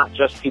 This is not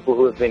just people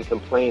who have been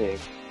complaining.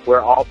 We're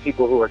all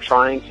people who are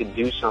trying to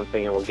do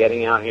something, and we're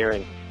getting out here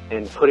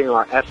and putting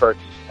our efforts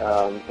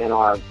and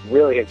our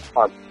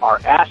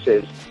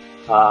asses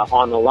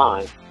on the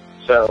line.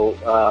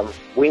 So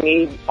we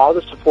need all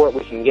the support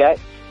we can get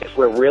if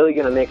we're really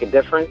going to make a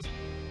difference.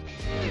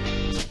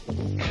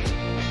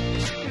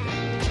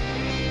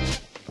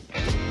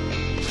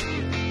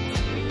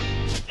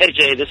 Hey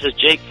Jay, this is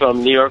Jake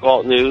from New York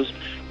Alt News.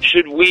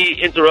 Should we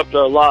interrupt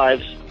our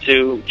lives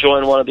to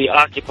join one of the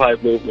Occupy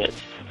movements?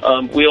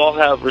 We all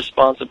have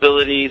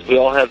responsibilities, we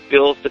all have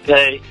bills to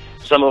pay,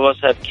 some of us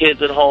have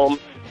kids at home,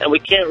 and we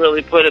can't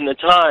really put in the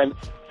time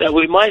that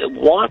we might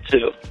want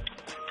to.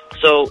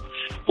 So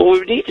what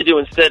we need to do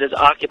instead is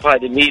occupy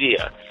the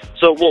media.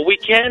 So what we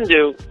can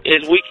do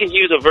is we can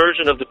use a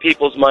version of the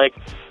People's Mic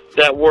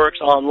that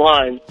works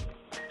online.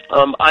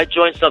 I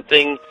joined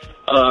something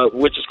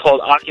which is called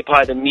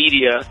Occupy the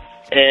Media,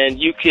 and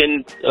you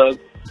can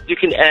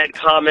add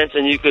comments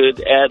and you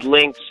could add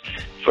links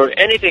for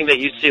anything that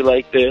you see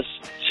like this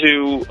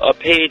to a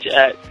page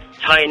at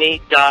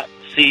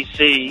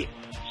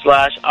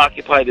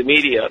tiny.cc/Occupy the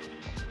Media.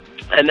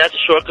 And that's a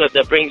shortcut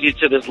that brings you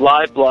to this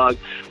live blog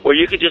where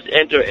you can just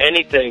enter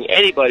anything.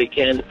 Anybody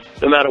can,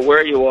 no matter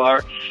where you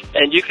are.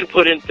 And you can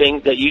put in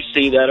things that you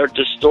see that are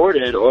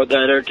distorted or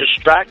that are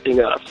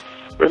distracting us.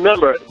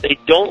 Remember, they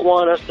don't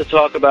want us to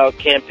talk about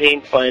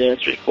campaign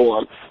finance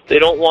reform. They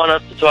don't want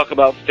us to talk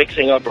about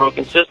fixing our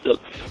broken system.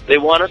 They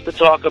want us to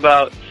talk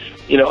about,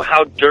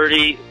 how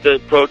dirty the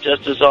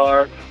protesters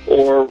are,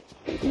 or,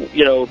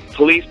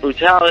 police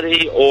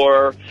brutality,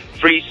 or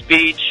free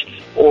speech,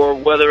 or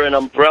whether an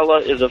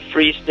umbrella is a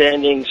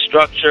freestanding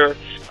structure.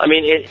 I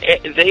mean,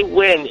 they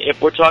win if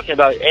we're talking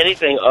about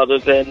anything other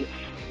than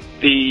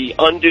the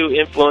undue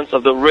influence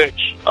of the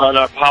rich on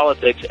our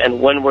politics and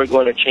when we're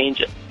going to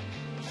change it.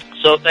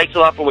 So thanks a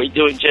lot for what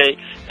you're doing, Jay,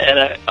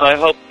 and I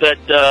hope that,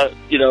 the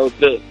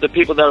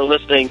people that are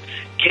listening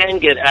can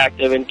get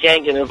active and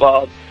can get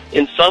involved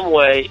in some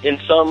way, in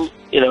some,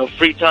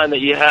 free time that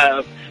you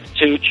have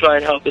to try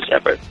and help this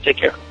effort. Take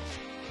care.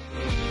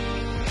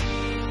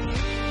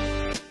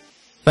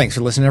 Thanks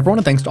for listening, everyone,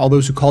 and thanks to all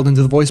those who called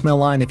into the voicemail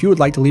line. If you would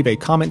like to leave a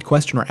comment,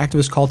 question, or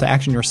activist call to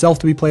action yourself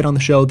to be played on the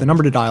show, the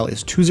number to dial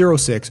is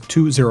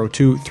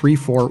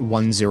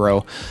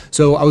 206-202-3410.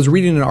 So I was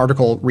reading an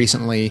article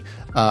recently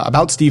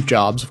about Steve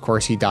Jobs. Of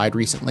course, he died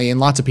recently, and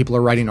lots of people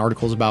are writing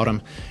articles about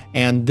him.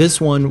 And this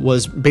one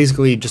was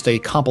basically just a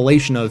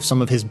compilation of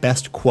some of his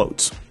best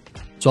quotes.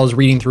 So I was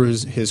reading through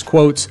his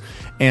quotes,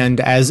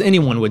 and as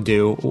anyone would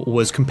do,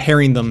 was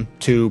comparing them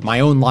to my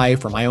own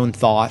life or my own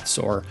thoughts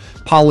or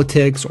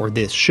politics or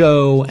this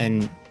show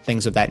and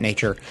things of that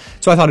nature.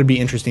 So I thought it'd be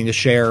interesting to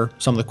share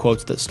some of the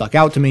quotes that stuck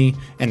out to me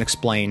and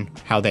explain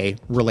how they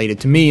related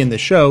to me in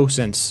this show,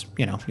 since,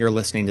 you're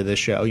listening to this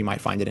show, you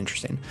might find it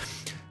interesting.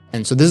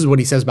 And so this is what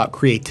he says about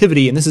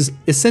creativity, and this is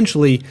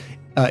essentially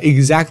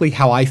exactly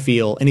how I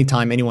feel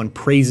anytime anyone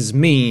praises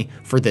me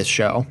for this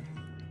show.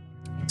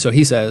 So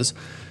he says,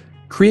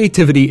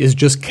 creativity is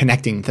just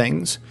connecting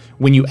things.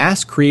 When you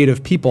ask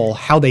creative people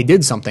how they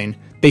did something,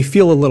 they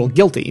feel a little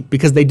guilty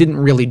because they didn't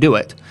really do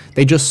it.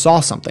 They just saw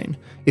something.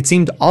 It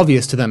seemed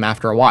obvious to them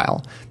after a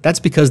while. That's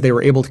because they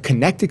were able to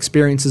connect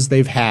experiences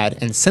they've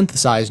had and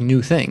synthesize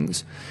new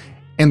things.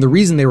 And the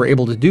reason they were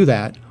able to do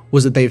that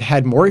was that they've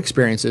had more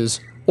experiences,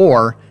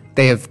 or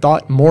they have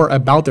thought more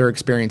about their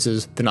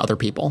experiences than other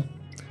people.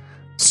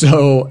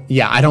 So,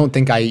 yeah, I don't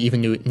think I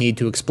even need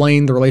to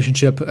explain the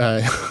relationship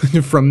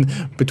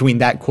between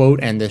that quote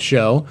and this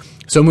show.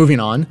 So moving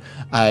on,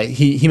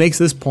 he makes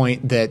this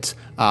point that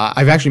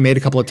I've actually made a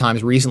couple of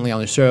times recently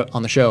on the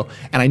show,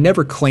 and I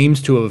never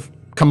claimed to have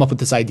come up with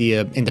this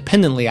idea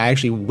independently. I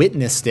actually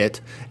witnessed it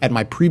at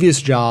my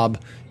previous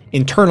job,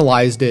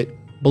 internalized it,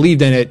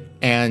 believed in it,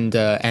 and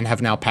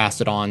have now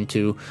passed it on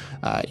to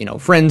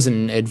friends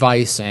and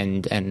advice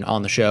and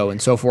on the show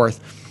and so forth.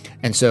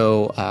 And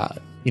so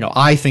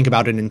I think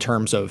about it in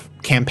terms of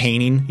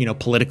campaigning,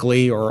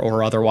 politically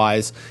or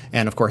otherwise.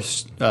 And of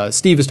course,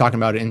 Steve is talking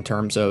about it in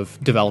terms of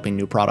developing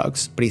new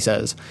products. But he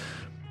says,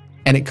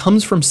 and it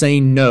comes from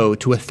saying no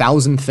to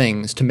 1,000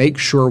 things to make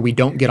sure we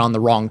don't get on the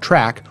wrong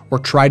track or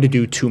try to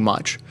do too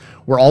much.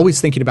 We're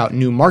always thinking about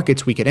new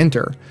markets we could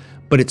enter,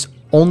 but it's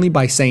only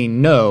by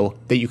saying no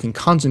that you can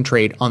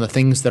concentrate on the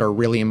things that are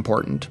really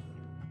important.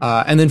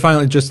 And then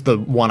finally, just the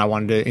one I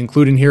wanted to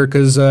include in here,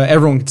 because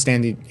everyone can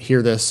stand to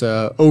hear this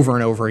over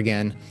and over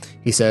again.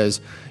 He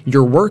says,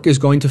 your work is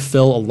going to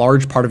fill a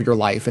large part of your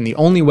life, and the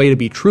only way to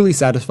be truly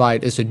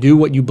satisfied is to do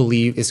what you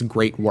believe is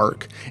great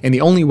work. And the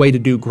only way to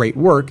do great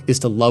work is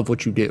to love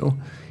what you do.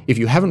 If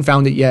you haven't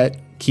found it yet,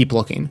 keep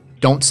looking.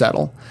 Don't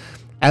settle.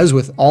 As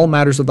with all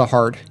matters of the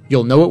heart,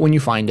 you'll know it when you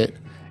find it.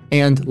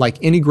 And like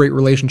any great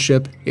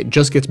relationship, it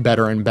just gets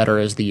better and better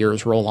as the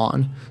years roll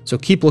on. So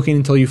keep looking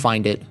until you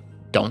find it.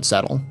 Don't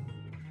settle.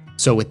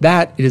 So with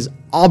that, it is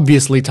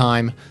obviously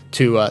time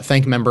to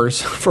thank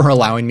members for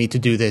allowing me to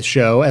do this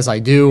show as I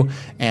do,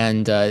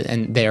 and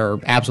they're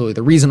absolutely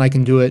the reason I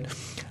can do it.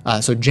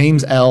 So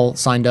James L.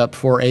 signed up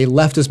for a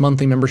Leftist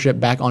monthly membership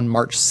back on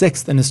March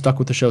 6th and has stuck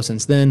with the show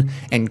since then.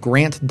 And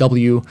Grant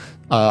W.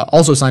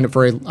 Also signed up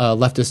for a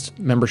Leftist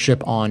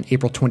membership on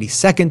April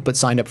 22nd, but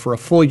signed up for a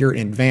full year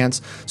in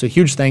advance. So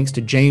huge thanks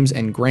to James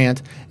and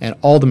Grant and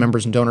all the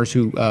members and donors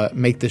who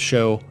make this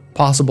show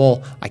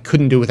possible. I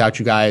couldn't do it without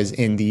you guys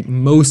in the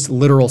most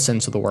literal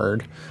sense of the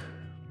word.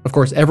 Of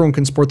course, everyone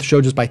can support the show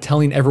just by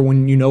telling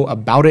everyone you know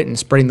about it and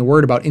spreading the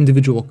word about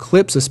individual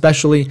clips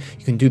especially.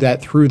 You can do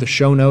that through the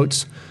show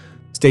notes.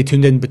 Stay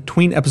tuned in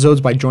between episodes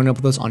by joining up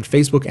with us on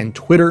Facebook and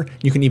Twitter.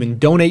 You can even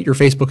donate your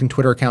Facebook and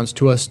Twitter accounts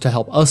to us to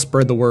help us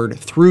spread the word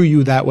through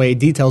you that way.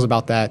 Details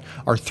about that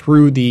are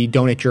through the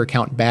Donate Your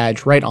Account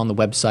badge right on the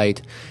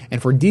website.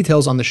 And for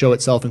details on the show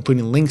itself,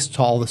 including links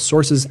to all the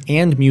sources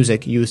and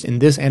music used in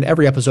this and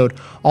every episode,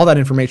 all that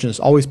information is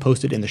always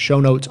posted in the show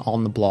notes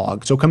on the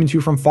blog. So coming to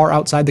you from far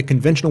outside the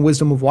conventional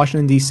wisdom of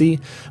Washington, D.C.,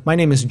 my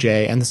name is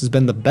Jay, and this has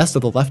been the Best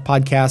of the Left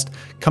podcast,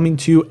 coming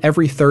to you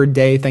every third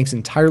day, thanks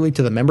entirely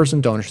to the members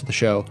and donors to the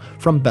show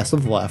from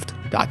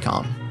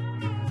bestoftheleft.com.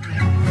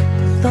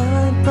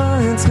 Thought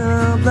lines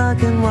now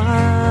black and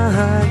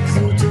white, 'cause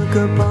you took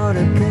apart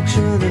a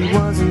picture that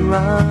wasn't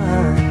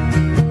right.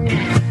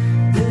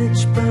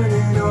 Pitch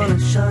burning on a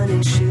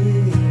shining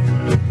sheet,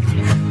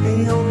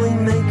 the only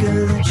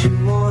maker that you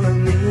wanna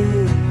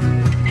meet.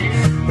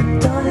 A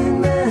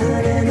dying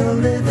man in a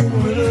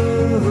living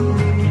room,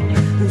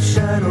 whose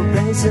shadow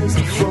paces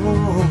the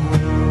floor.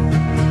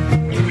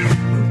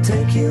 Will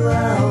take you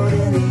out